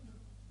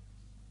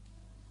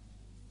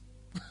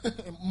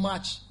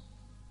 Match.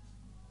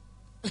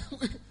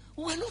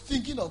 We're not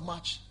thinking of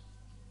match.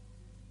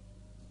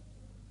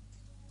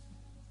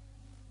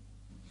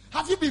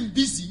 Have you been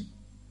busy?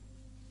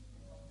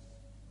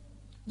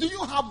 Do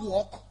you have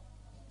work?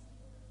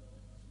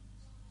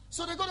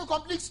 So they're going to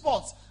complete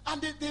sports,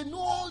 and they know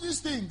all these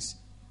things.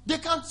 They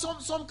can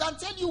some can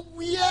tell you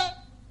where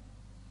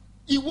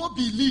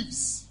Iwobi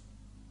lives.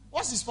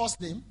 What's his first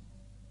name?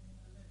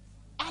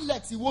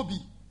 Alex Iwobi.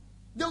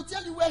 They'll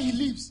tell you where he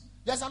lives.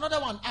 There's another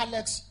one,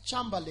 Alex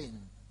Chamberlain.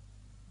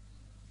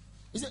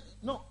 Is it?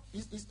 No.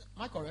 Am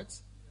I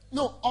correct?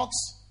 No, Ox.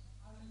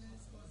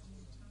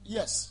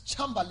 Yes,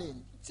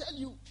 Chamberlain. Tell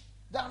you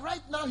that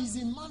right now he's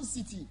in Man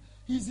City.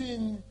 He's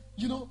in,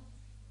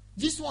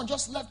 this one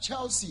just left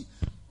Chelsea.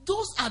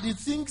 Those are the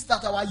things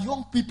that our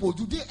young people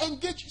do. They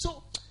engage.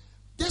 So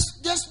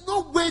there's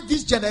no way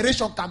this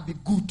generation can be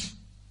good.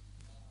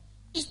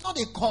 It's not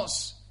a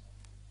cause.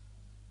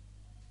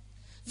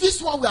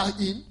 This one we are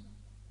in,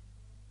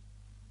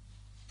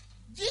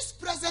 this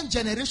present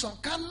generation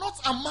cannot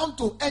amount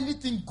to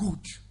anything good.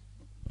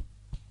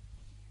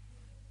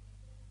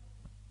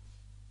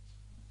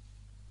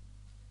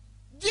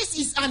 This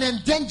is an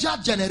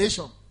endangered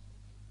generation.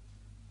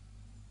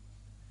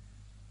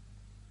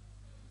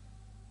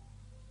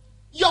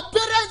 Your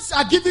parents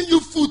are giving you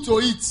food to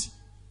eat.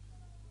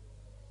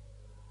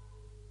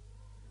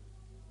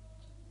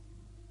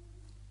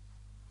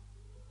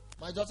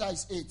 My daughter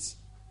is 8.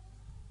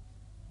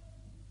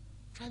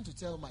 Trying to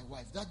tell my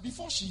wife that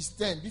before she's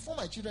 10, before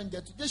my children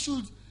get to,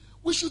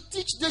 we should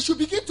teach, they should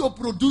begin to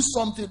produce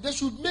something. They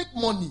should make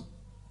money.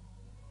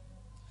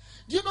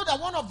 Do you know that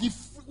one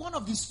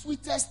of the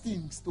sweetest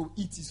things to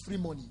eat is free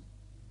money?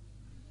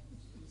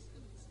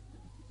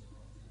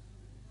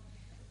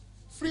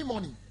 Free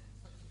money.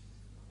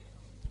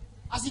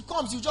 As it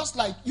comes, you're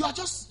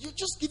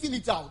just giving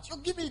it out. You're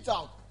giving it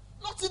out.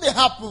 Nothing will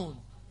happen.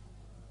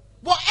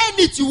 But earn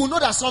it, you will know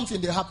that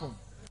something will happen.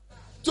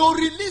 To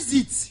release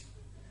it.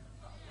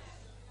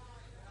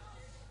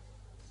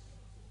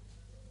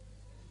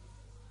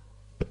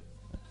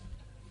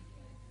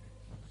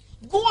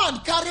 Go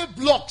and carry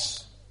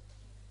blocks.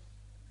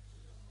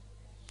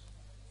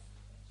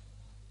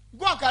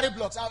 Go and carry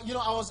blocks. I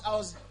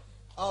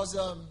was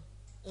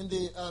in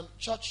the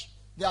church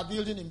they are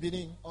building in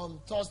Benin on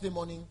Thursday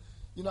morning.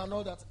 I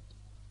know that.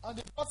 And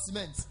they bought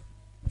cement.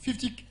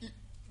 50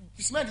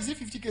 cement, is it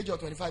 50 kg or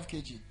 25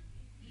 kg?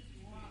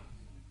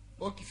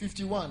 Okay,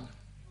 51.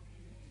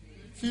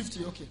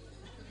 50, okay.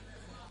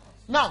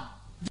 Now,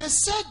 they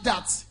said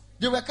that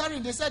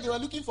they said they were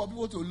looking for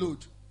people to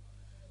load.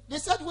 They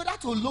said whether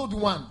to load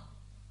one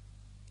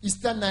is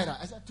 10 naira.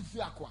 I said,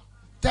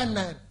 10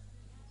 naira.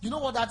 You know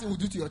what that thing will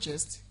do to your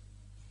chest?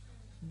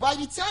 By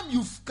the time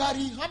you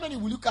carry, how many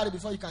will you carry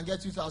before you can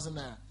get 2,000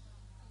 naira?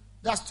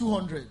 That's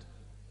 200.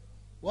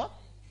 What?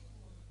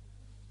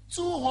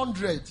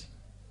 200.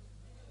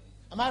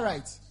 Am I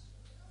right?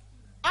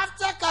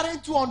 After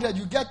carrying 200,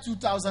 you get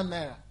 2,000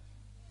 naira.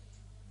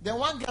 Then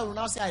one girl will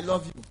now say, I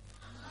love you.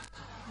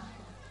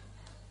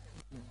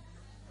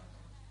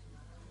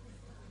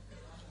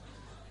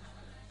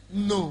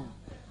 No.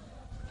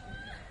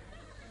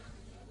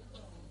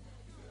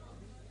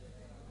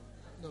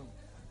 No.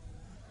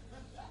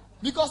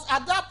 Because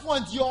at that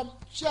point, your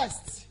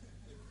chest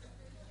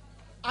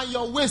and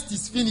your waist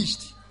is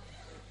finished.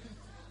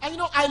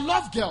 And I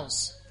love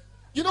girls.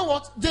 You know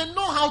what? They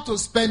know how to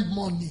spend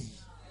money.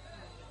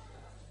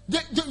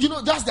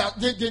 That's that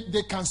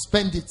they can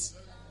spend it.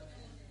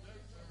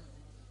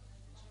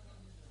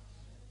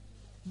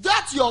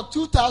 That's your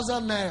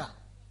 2,000 naira.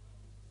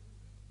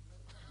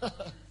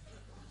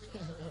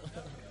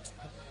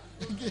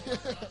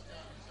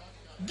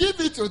 Give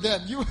it to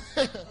them. You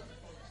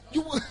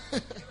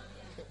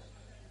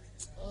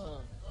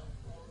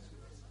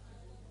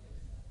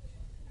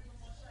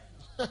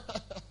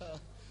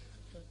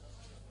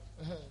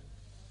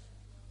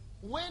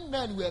when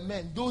men were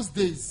men, those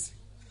days,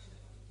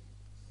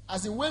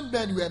 as in when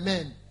men were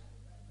men,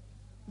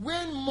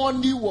 when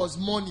money was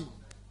money,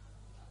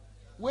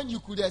 when you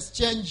could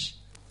exchange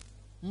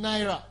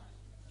naira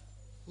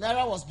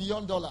was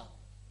beyond dollar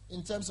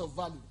in terms of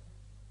value.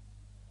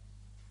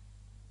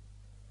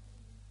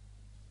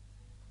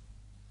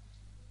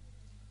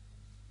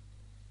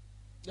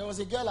 There was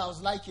a girl I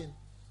was liking,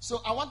 so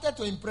I wanted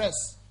to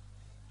impress.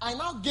 I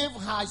now gave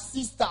her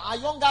sister, her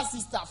younger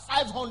sister,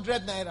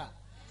 500 naira.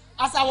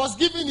 As I was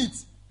giving it,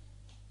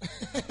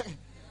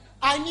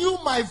 I knew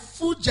my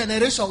food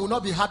generation would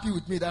not be happy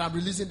with me that I'm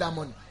releasing that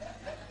money.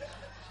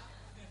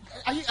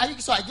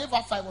 So I gave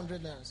her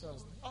 500 naira. So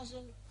I was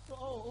like,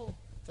 oh,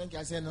 thank you.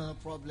 I said, no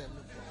problem.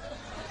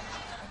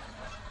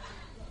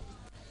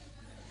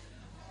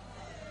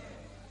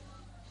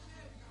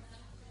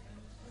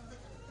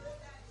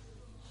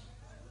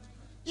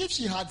 If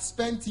she had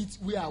spent it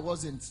where I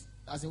wasn't,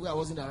 as in where I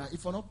wasn't around,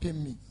 if you're not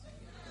paying me,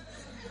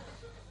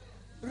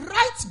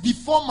 right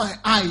before my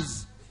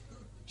eyes,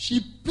 she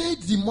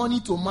paid the money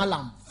to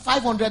Malam,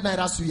 500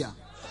 naira suya.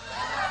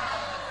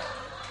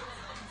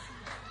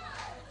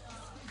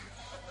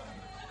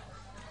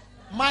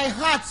 My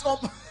heart,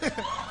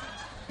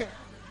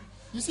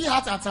 you see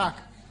heart attack.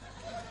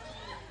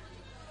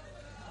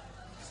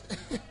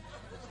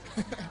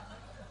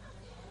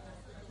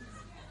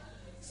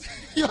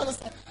 You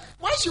understand?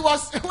 When she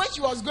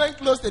was going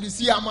close to the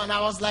sea man, I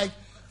was like,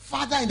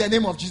 Father, in the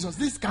name of Jesus,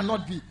 this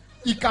cannot be.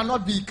 It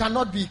cannot be. It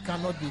cannot be. It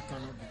cannot be. It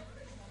cannot be.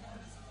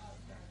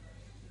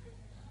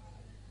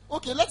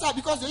 Okay, let's have,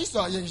 because they used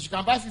to, you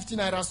can buy 15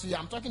 naira suya.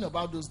 I'm talking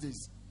about those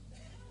days.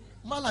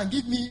 Malan,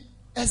 give me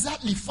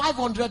exactly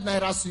 500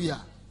 naira suya.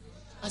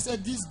 I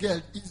said, this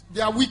girl,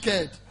 they are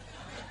wicked.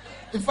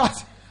 In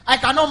fact, I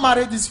cannot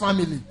marry this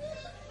family.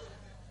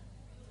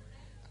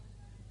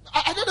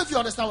 I don't know if you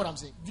understand what I'm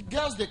saying. The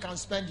girls, they can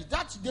spend it.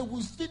 That they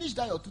will finish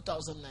that your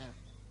 2,000 naira.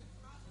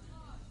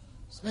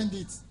 Spend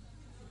it.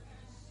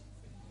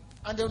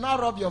 And they will now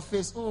rub your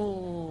face.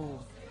 Oh.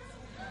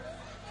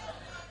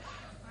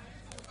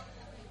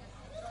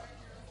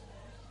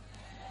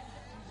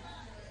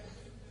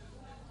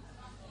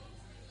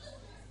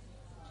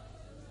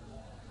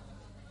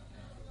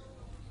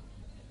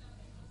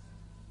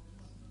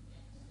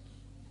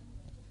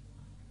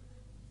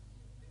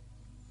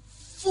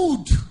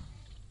 Food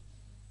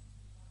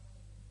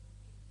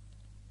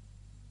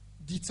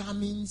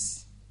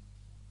determines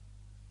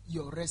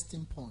your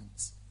resting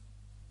point.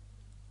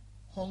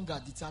 Hunger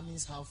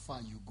determines how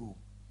far you go.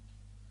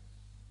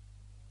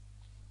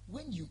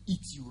 When you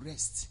eat, you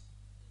rest.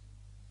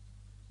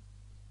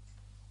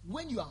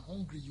 When you are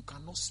hungry, you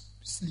cannot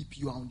sleep,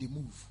 you are on the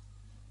move.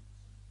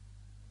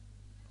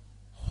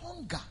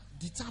 Hunger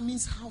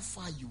determines how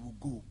far you will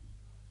go.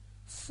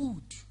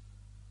 Food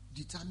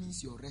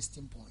determines your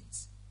resting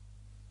point.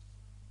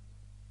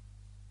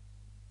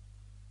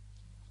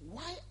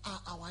 Why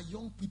are our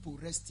young people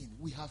resting?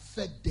 We have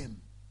fed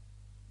them.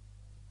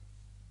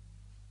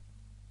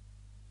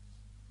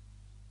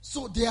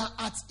 So they are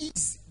at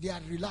ease. They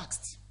are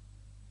relaxed.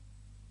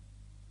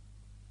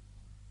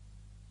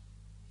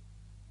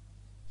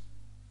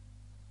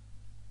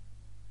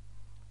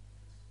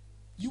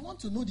 You want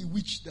to know the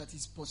witch that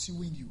is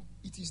pursuing you?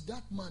 It is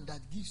that man that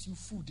gives you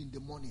food in the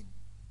morning,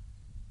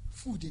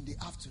 food in the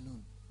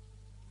afternoon,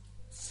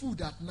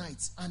 food at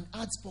night, and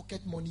adds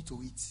pocket money to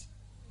it.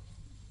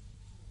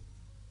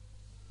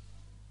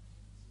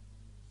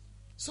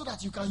 So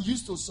that you can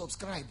use to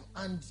subscribe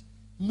and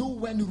know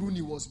when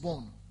Rooney was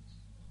born.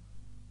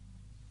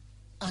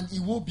 And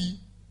Iwobi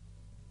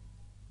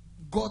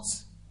got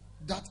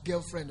that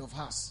girlfriend of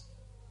hers.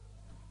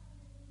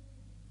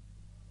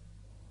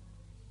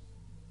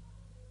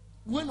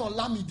 When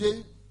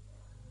Olamide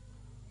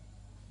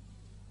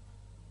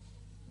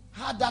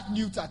had that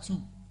new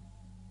tattoo.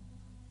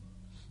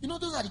 You know,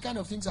 those are the kind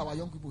of things our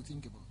young people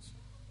think about.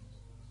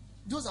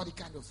 Those are the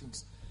kind of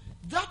things.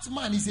 That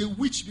man is a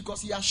witch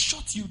because he has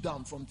shut you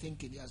down from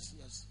thinking. He has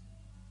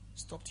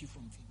stopped you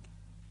from thinking.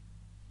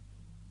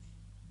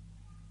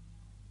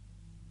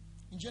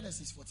 In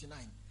Genesis 49,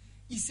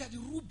 he said,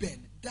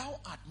 Reuben, thou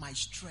art my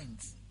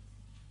strength.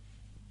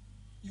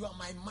 You are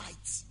my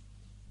might.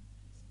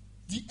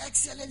 the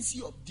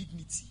excellency of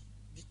dignity,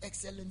 the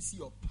excellency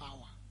of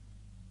power.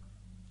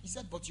 He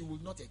said, but you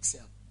will not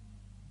excel.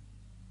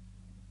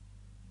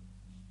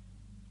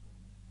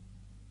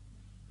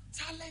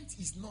 Talent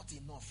is not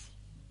enough.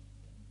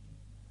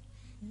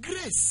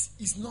 Grace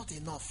is not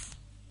enough.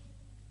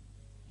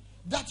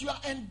 That you are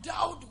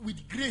endowed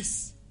with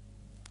grace,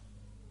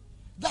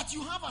 that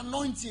you have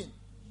anointing,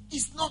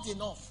 is not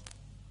enough.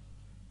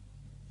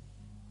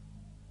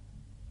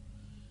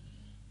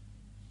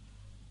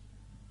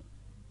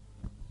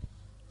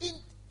 In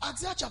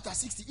Isaiah chapter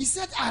 60, he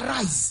said,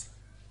 arise.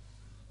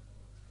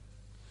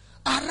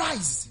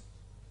 Arise.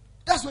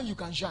 That's when you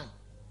can shine.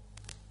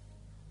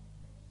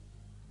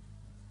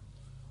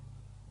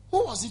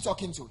 Who was he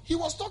talking to? He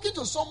was talking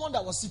to someone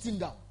that was sitting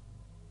down.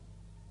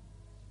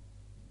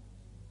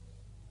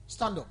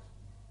 Stand up.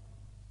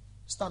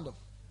 Stand up.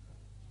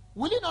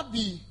 Will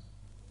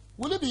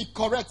it be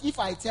correct if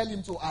I tell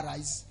him to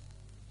arise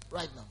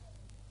right now?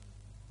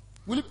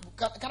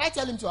 Can I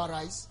tell him to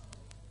arise?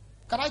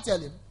 Can I tell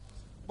him?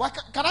 Why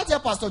can I tell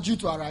Pastor Jude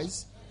to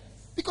arise?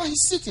 Because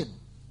he's sitting.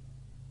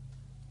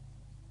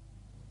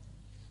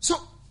 So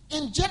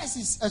in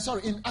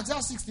in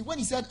Isaiah 60, when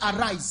he said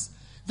arise,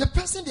 the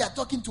person they are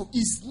talking to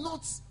is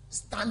not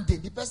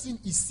standing. The person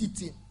is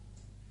sitting.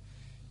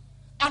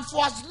 And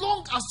for as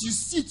long as you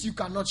sit, you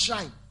cannot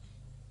shine.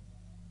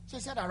 So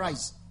he said,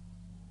 arise.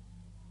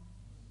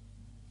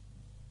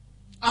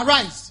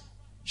 Arise.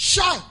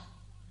 Shine.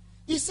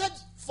 He said,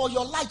 for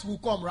your light will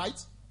come, right?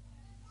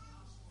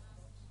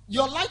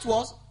 Your light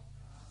was?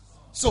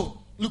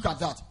 So, look at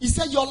that. He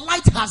said, your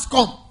light has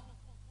come.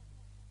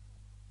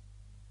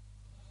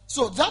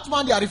 So, that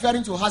man they are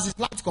referring to, has his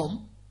light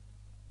come?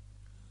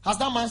 Has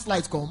that man's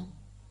light come?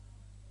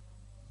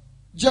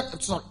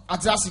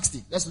 Isaiah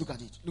 60. Let's look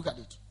at it. Look at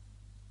it.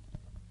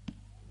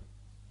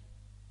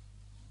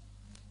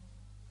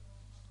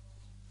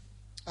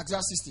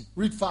 Isaiah 60.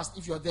 Read fast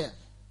if you're there.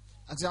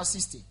 Isaiah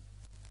 60.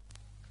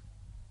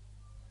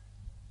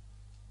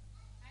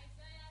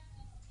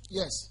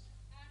 Yes.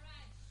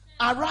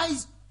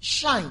 Arise,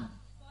 shine.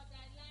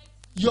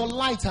 Your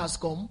light has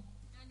come.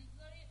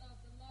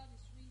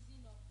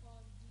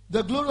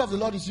 The glory of the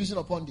Lord is risen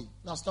upon thee.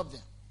 Now stop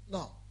there.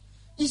 Now,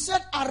 he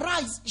said,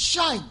 arise,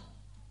 shine.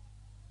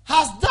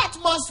 Has that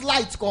man's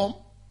light come?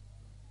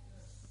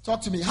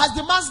 Talk to me. Has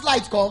the man's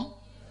light come?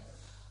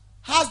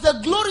 Has the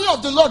glory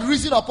of the Lord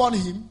risen upon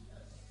him?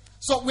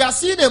 So we are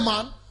seeing a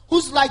man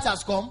whose light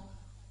has come,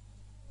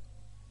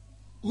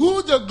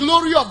 who the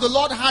glory of the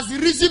Lord has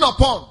risen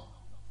upon.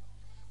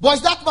 But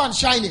is that man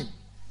shining?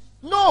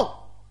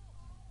 No.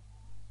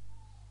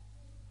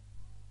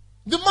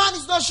 The man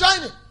is not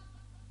shining.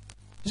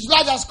 His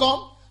light has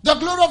come. The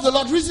glory of the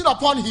Lord risen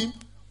upon him.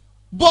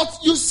 But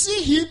you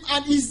see him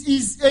and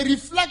he's a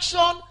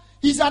reflection.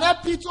 He's an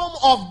epitome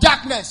of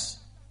darkness.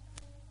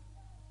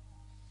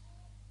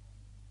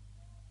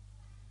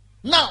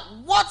 Now,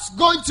 what's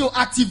going to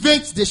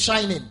activate the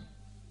shining?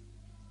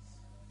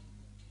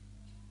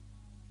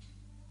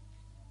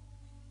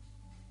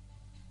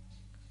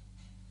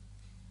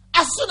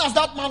 As soon as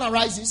that man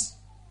arises,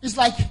 it's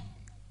like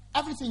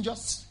everything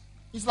just,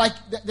 it's like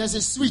there's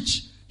a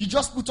switch. You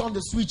just put on the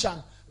switch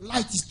and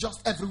light is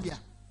just everywhere.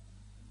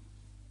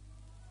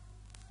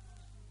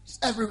 It's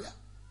everywhere.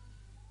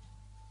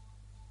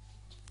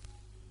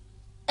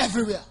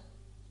 Everywhere.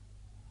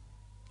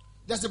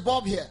 There's a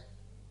bulb here.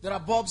 There are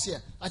bulbs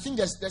here. I think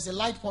there's a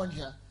light point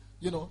here,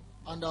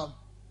 and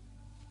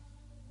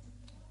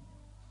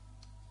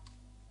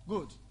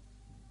good.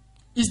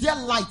 Is there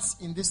light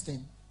in this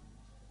thing?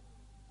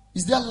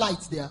 Is there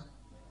light there?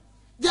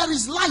 There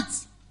is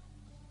light.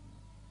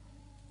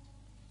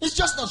 It's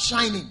just not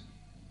shining.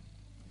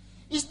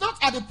 It's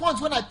not at the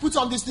point when I put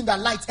on this thing that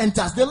light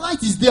enters. The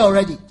light is there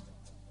already.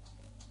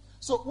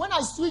 So when I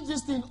switch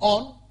this thing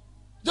on,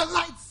 the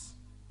light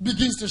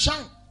begins to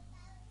shine.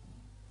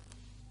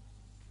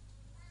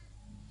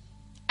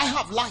 I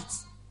have light.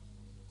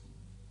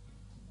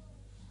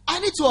 I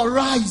need to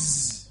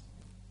arise.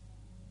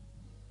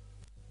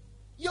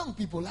 Young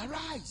people,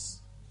 arise.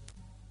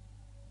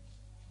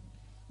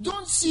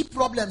 Don't see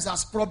problems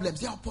as problems.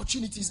 They are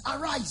opportunities.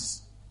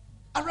 Arise.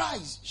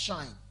 Arise.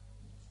 Shine.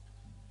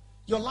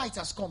 Your light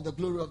has come. The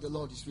glory of the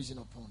Lord is risen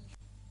upon you.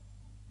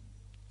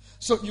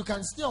 So you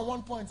can stay on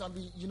one point and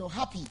be,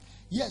 happy.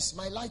 Yes,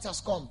 my light has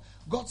come.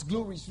 God's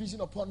glory is risen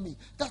upon me.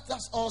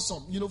 That's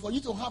awesome. For you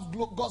to have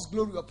God's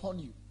glory upon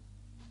you.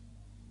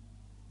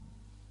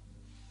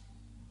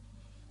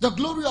 The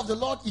glory of the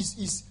Lord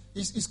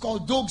is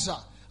called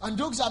doxa. And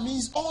doxa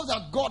means all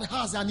that God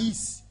has and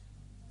is.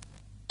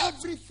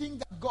 Everything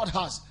that God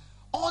has,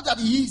 all that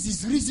He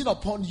is risen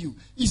upon you,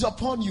 is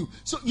upon you.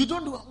 So you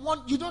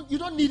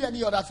don't need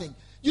any other thing.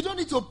 You don't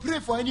need to pray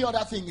for any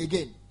other thing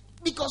again.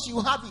 Because you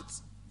have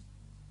it.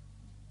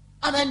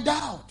 I'm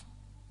endowed.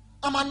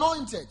 I'm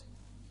anointed.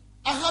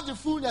 I have the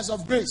fullness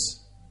of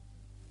grace.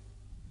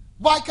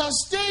 But I can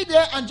stay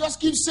there and just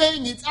keep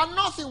saying it and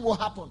nothing will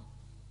happen.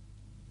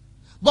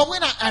 But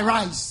when I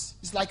arise,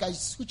 it's like I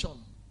switch on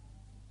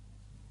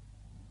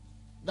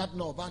that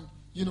knob and,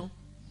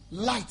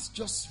 Light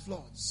just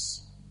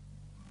floods.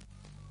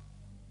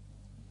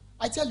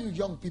 I tell you,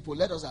 young people,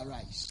 let us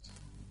arise.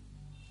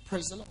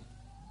 Praise the Lord.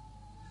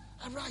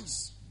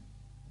 Arise.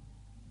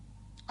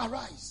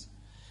 Arise.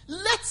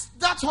 Let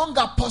that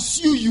hunger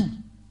pursue you.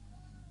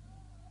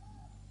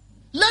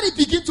 Let it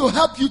begin to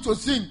help you to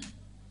think,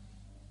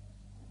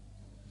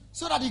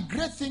 so that the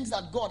great things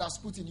that God has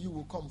put in you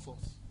will come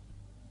forth.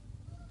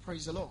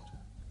 Praise the Lord.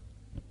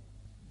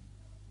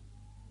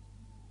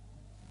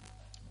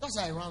 That's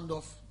how I round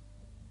off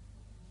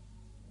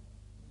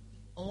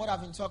on what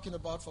I've been talking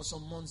about for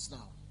some months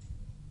now.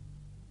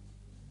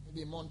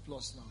 Maybe a month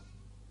plus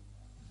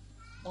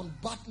now. On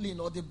battling,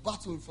 or the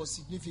battle for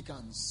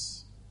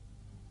significance.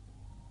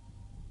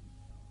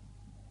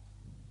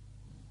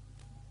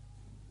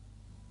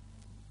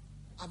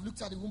 I've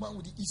looked at the woman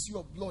with the issue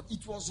of blood.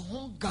 It was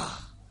hunger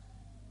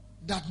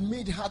that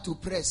made her to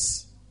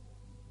press.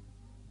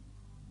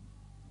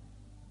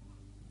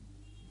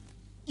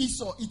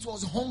 Esau, it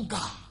was hunger.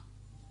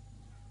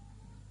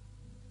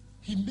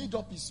 He made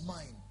up his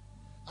mind.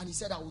 And he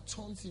said, I will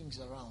turn things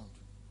around.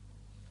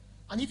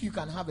 And if you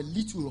can have a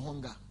little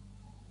hunger,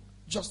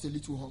 just a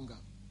little hunger,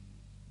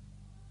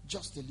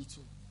 just a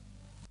little,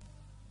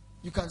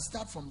 you can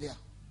start from there.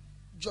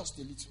 Just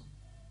a little.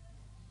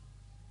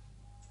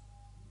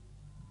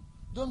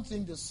 Don't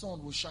think the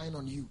sun will shine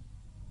on you.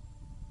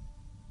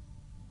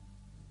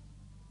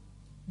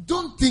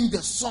 Don't think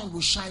the sun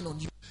will shine on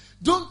you.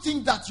 Don't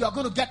think that you are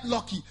going to get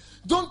lucky.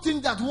 Don't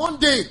think that one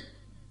day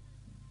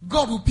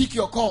God will pick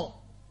your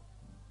call.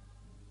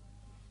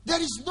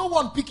 There is no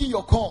one picking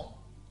your call.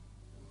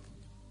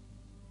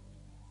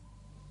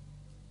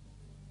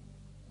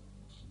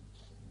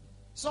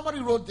 Somebody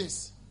wrote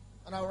this,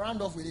 and I'll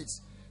round off with it.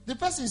 The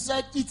person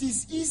said, it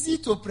is easy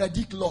to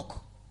predict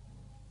luck.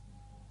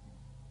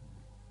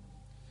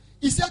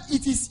 He said,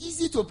 it is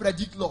easy to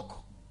predict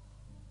luck.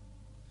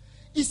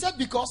 He said,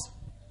 because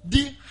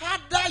the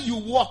harder you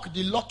work,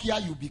 the luckier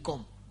you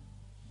become.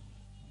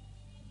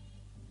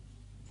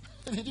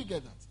 Did you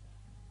get that?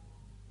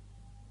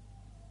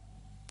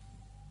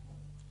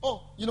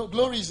 Oh,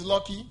 glory is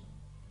lucky.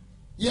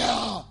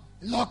 Yeah,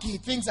 lucky.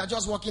 Things are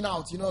just working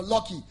out,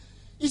 lucky.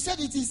 He said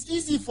it is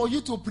easy for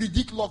you to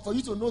predict luck, for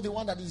you to know the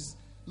one that is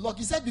lucky.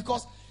 He said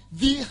because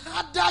the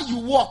harder you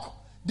work,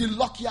 the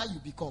luckier you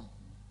become.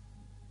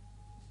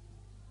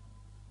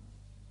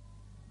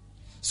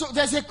 So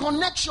there's a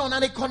connection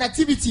and a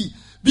connectivity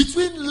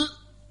between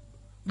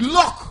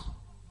luck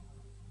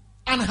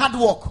and hard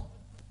work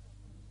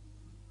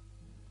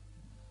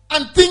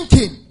and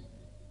thinking.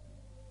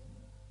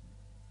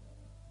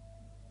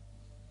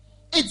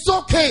 It's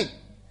okay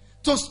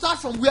to start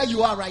from where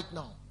you are right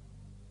now.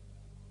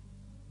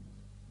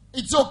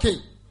 It's okay.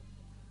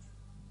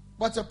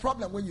 But it's a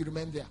problem when you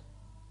remain there.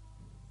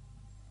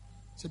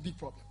 It's a big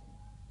problem.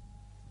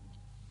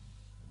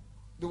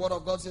 The word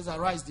of God says,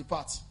 arise,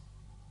 depart.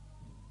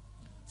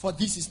 For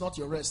this is not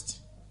your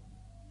rest.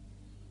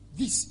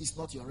 This is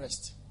not your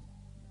rest.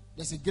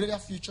 There's a greater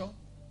future.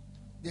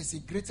 There's a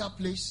greater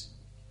place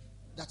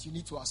that you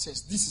need to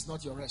access. This is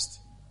not your rest.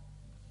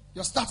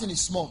 Your starting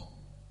is small,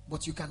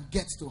 but you can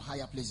get to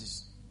higher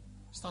places.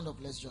 Stand up,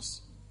 let's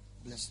just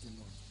bless the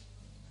Lord.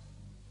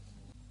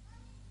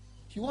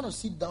 If you want to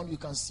sit down, you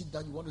can sit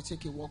down. You want to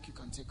take a walk, you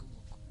can take a walk.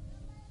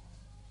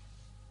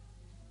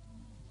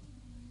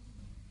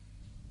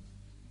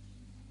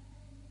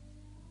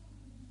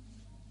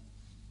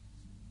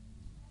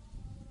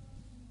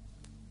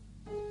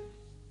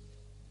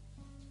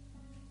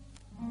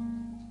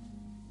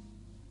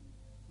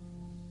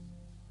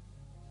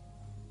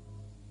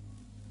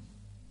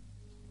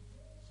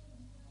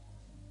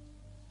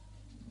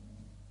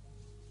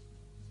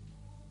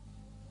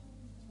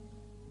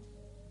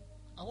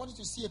 I want you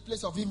to see a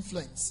place of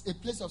influence, a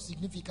place of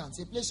significance,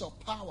 a place of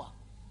power.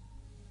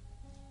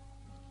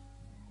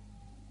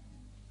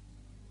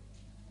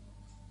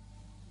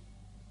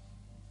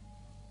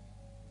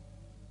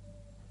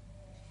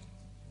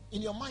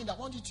 In your mind, I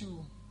want you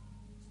to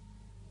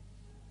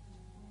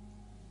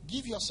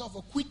give yourself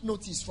a quick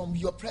notice from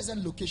your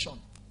present location.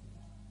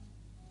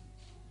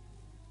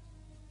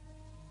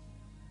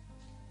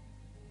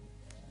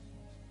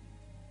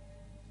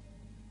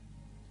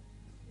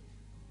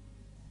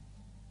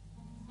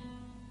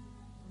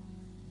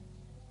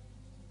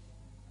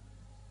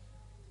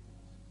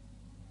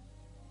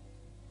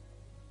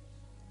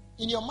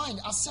 In your mind,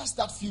 assess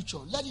that future.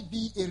 Let it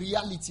be a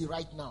reality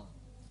right now.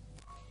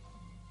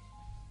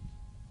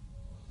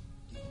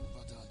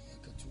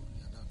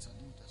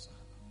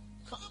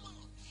 Come on.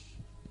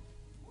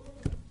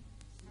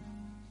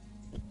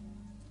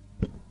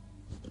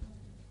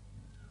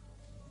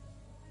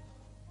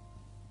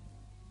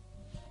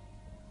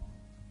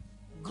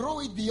 Grow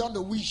it beyond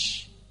the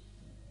wish.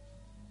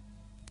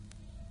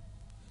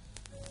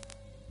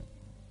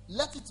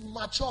 Let it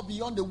mature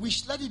beyond the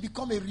wish. Let it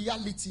become a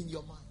reality in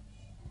your mind.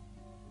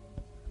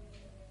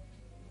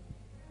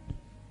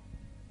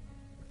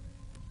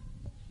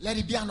 Let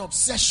it be an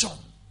obsession.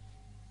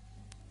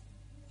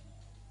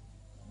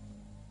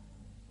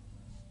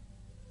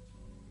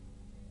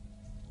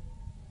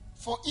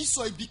 For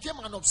Esau, it became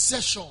an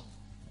obsession.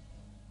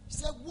 He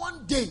said,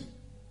 one day,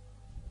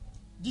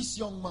 this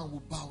young man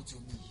will bow to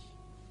me.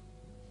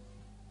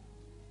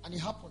 And it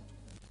happened.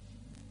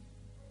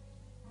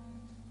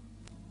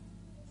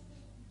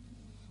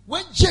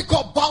 When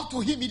Jacob bowed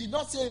to him, he did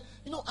not say,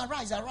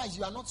 arise, arise,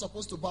 you are not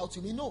supposed to bow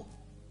to me. No.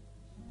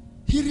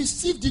 He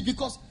received it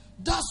because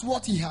that's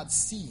what he had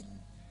seen.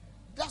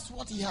 That's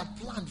what he had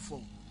planned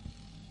for.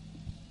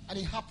 And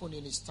it happened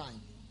in his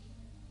time.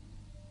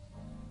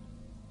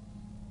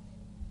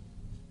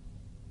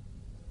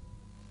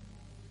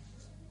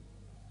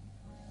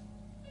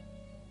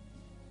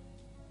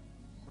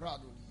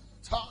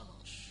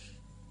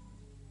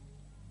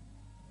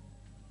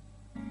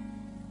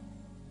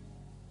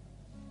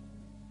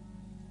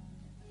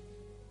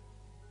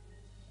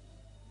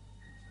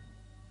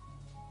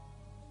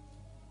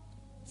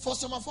 For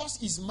some of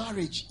us, is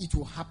marriage, it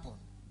will happen.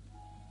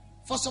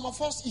 For some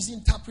of us, is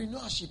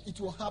entrepreneurship, it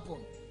will happen.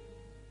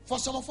 For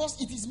some of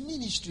us, it is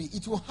ministry,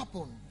 it will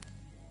happen.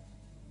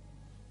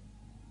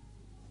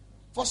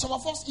 For some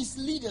of us, it's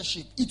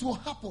leadership, it will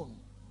happen.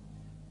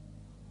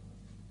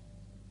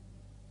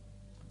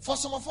 For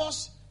some of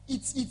us,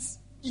 it's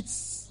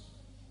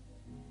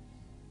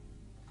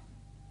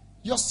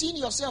you're seeing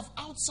yourself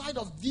outside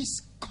of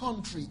this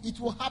country, it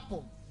will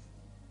happen.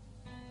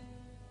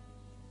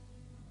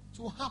 It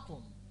will happen.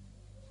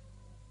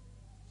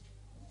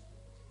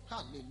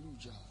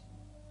 Hallelujah.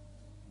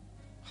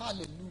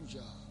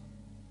 Hallelujah.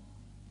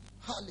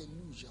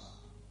 Hallelujah.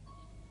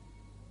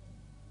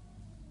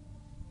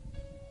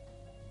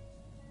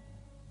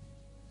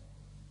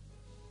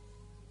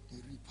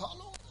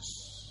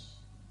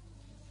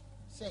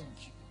 Thank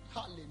you.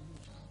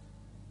 Hallelujah.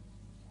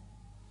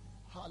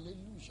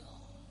 Hallelujah.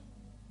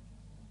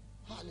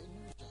 Hallelujah.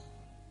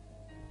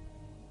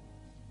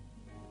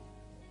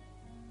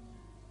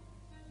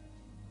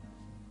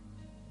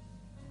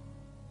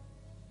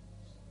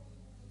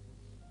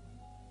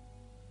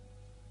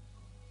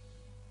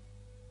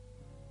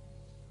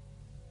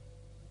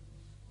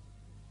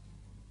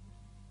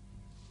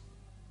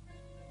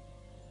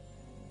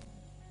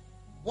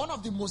 One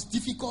of the most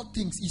difficult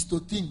things is to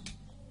think,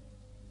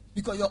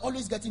 because you're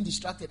always getting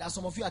distracted, as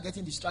some of you are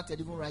getting distracted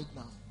even right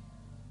now.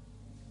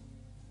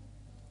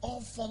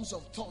 All forms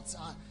of thoughts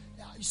are,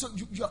 so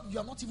you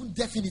are not even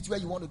definite where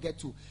you want to get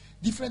to.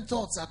 Different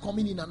thoughts are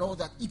coming in and all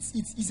that.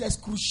 It's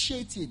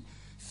excruciating.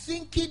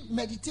 Thinking,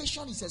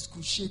 meditation is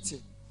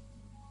excruciating.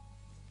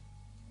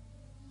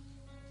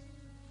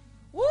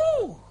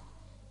 Woo!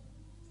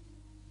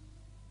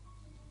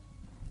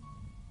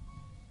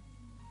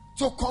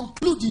 To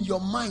conclude in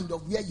your mind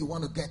of where you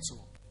want to get to.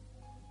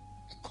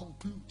 I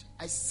conclude.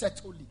 I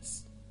settle it.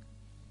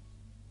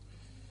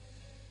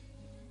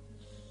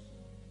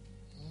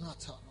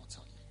 Not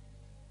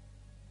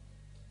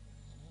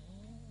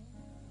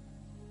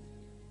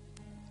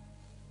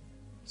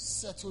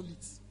settle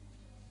it.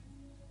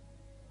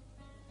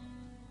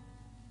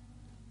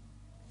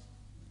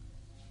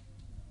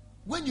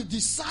 When you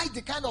decide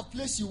the kind of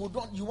place you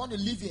want to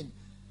live in,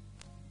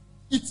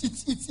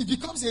 it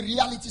becomes a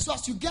reality. So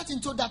as you get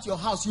into that your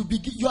house,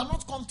 you are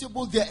not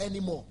comfortable there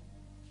anymore.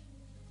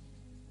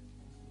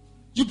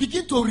 You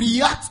begin to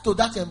react to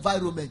that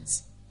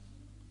environment.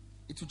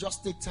 It will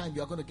just take time.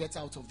 You are going to get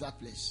out of that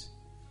place.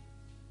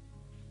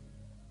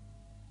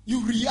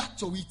 You react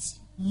to it.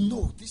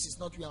 No, this is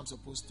not where I'm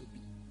supposed to be.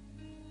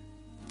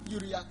 You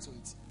react to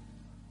it.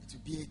 It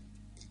will be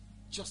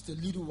just a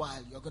little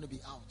while. You're going to be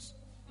out.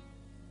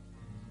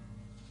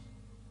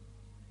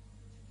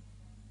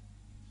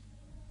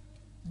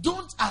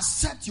 Don't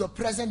accept your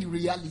present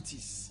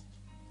realities.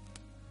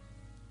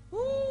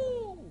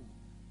 Ooh.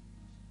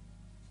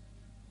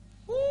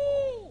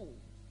 Ooh.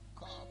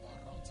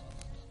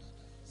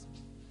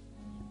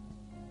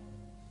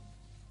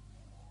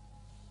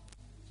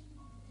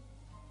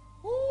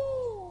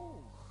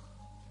 Ooh.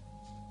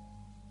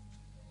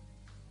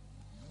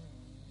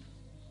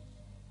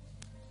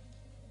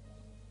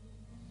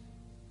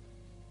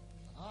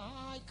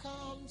 I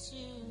come to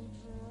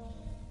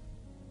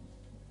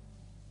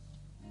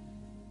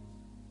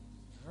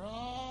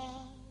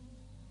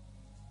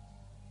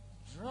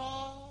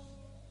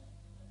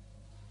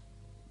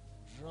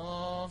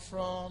draw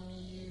from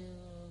you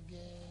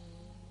again.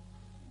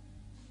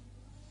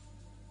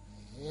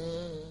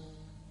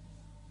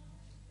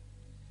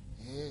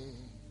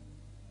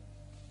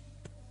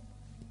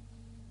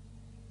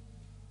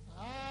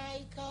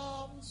 I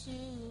come to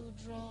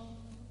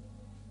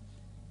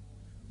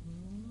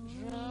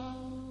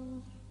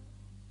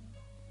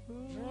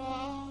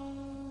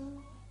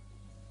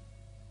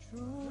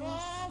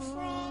draw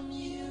from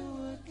you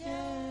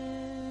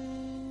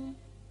again.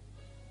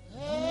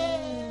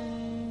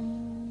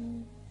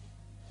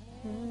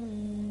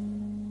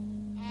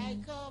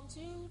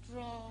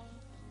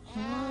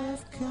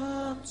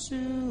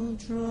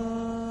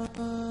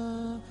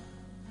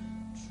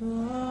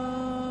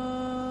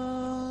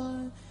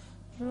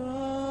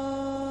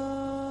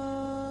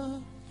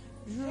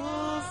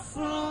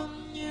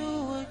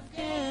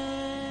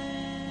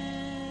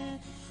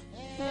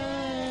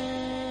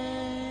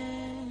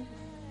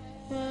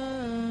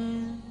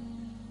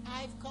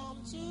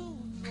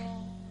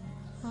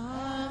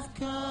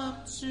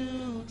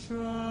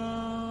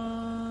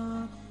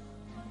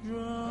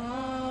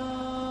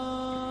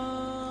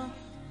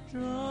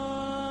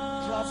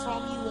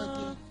 from you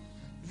again.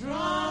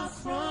 Draw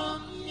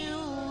from you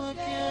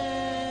again.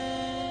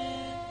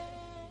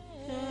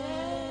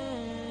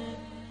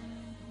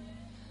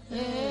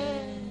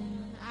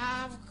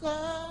 I've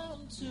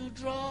come to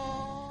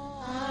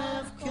draw.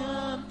 I've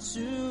come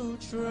to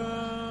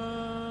draw.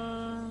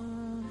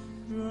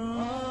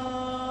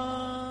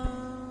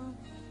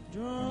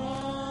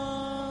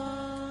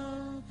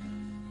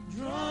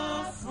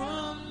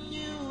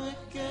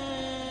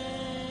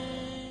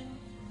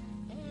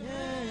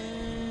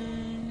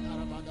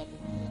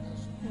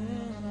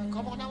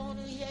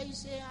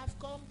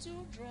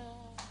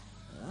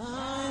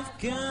 I've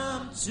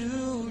come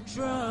to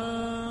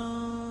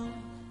draw,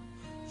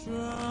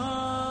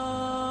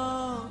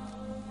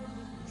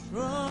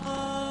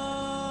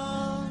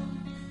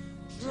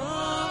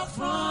 draw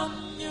from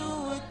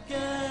you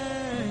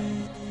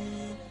again.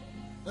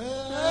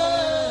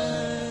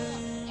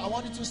 I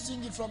want you to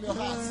sing it from your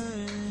heart.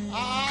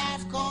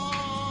 I've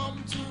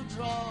come to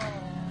draw.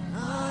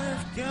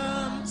 I've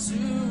come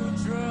to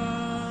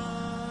draw,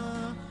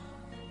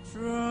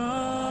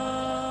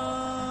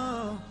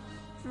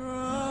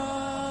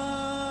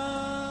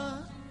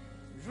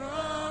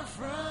 draw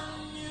from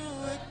you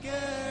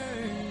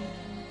again.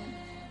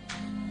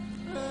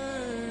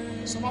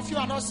 Some of you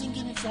are not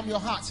singing it from your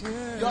heart.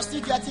 You're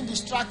still getting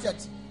distracted.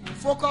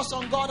 Focus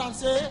on God and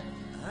say,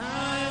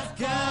 I've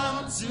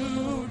come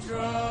to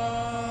draw.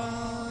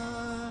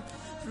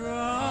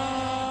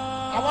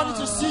 I want you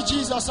to see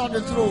Jesus on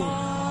the throne.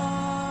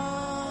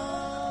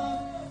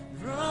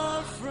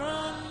 Draw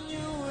from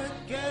you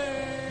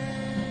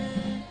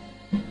again.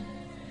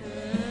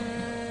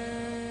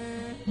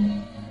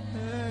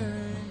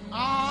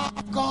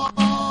 I've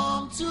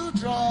come to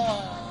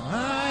draw.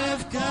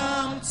 I've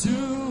come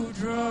to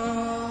draw.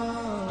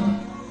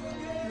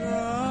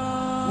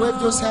 Wave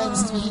those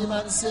hands to him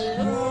and say,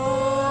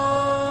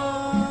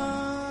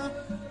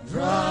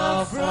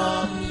 draw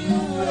from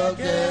you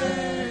again.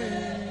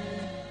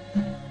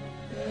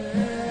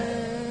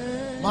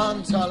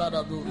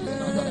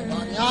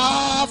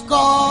 I've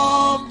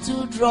come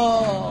to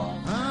draw.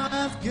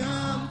 I've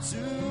come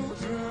to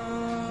draw.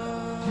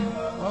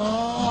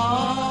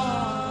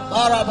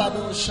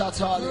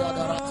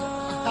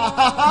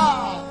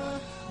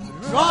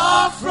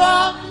 Draw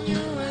from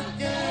you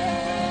again.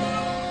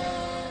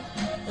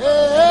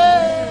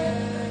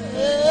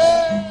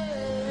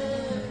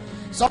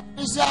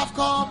 Somebody say, I've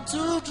come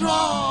to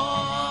draw.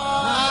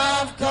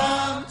 I've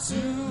come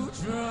to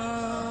draw.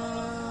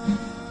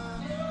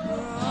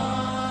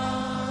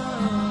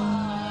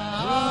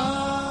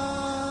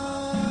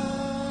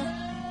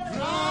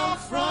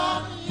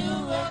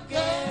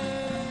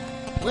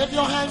 Wave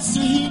your hands to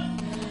him.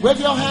 Wave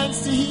your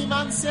hands to him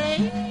and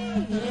say,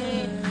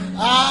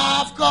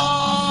 I've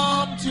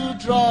come to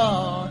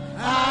draw.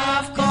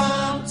 I've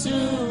come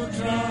to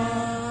draw.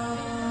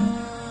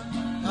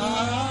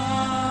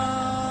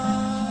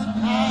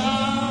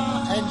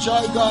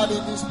 Enjoy God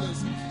in this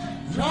place.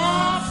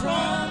 Draw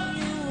from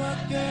you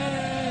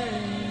again.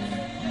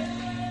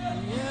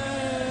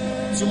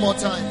 Two more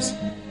times.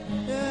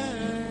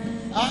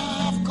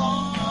 I've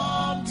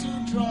come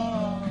to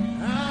draw.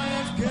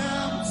 I've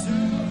come to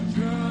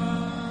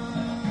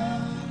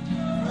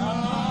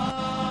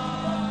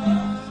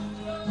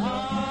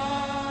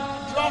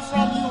draw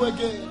from you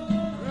again.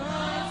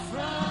 Draw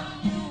from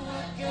you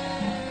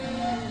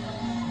again.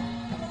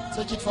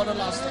 Take it for the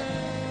last time.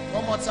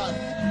 One more time.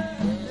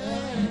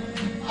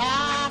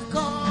 I've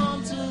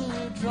come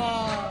to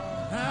draw.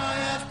 I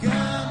have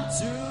come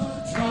to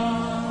draw.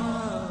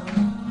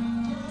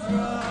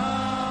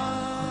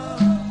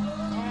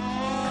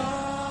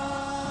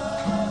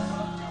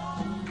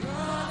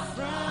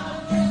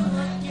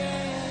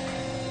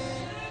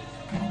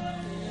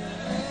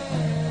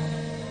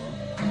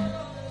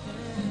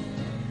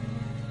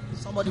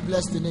 Somebody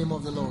bless the name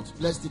of the Lord.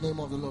 Bless the name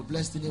of the Lord.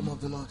 Bless the name of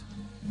the Lord.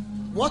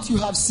 What you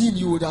have seen,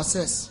 you would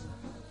assess.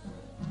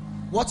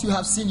 What you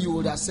have seen, you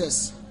would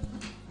assess.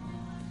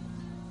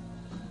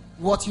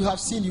 What you have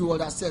seen, you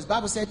will assess.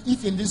 Bible said,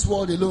 if in this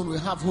world alone we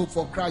have hope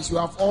for Christ, you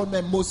have all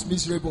men most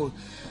miserable.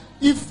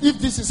 If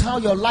this is how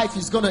your life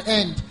is going to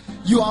end,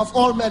 you have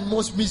all men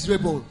most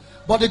miserable.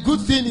 But the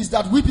good thing is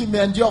that weeping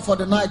may endure for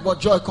the night, but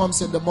joy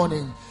comes in the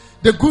morning.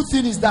 The good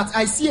thing is that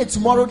I see a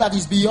tomorrow that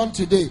is beyond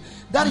today.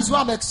 That is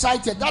why I'm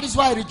excited. That is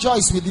why I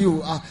rejoice with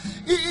you.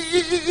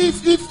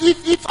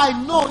 If I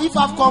know, if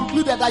I've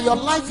concluded that your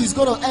life is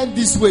going to end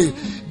this way,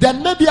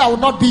 then maybe I will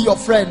not be your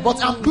friend. But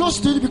I'm close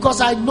to you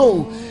because I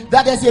know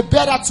that there's a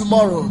better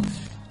tomorrow.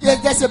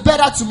 There's a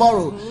better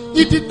tomorrow.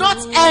 It did not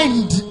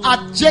end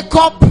at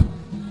Jacob,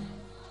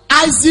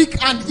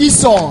 Isaac, and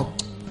Esau.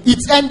 It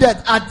ended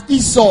at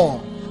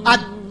Esau,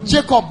 at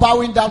Jacob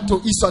bowing down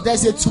to Esau.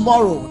 There's a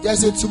tomorrow.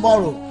 There's a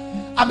tomorrow.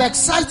 I'm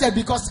excited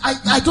because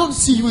I don't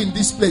see you in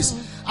this place.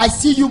 I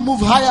see you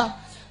move higher.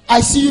 I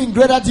see you in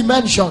greater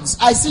dimensions.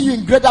 I see you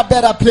in greater,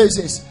 better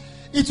places.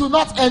 It will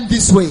not end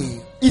this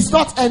way. It's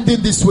not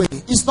ending this way.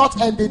 It's not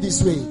ending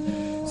this way.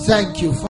 Thank you.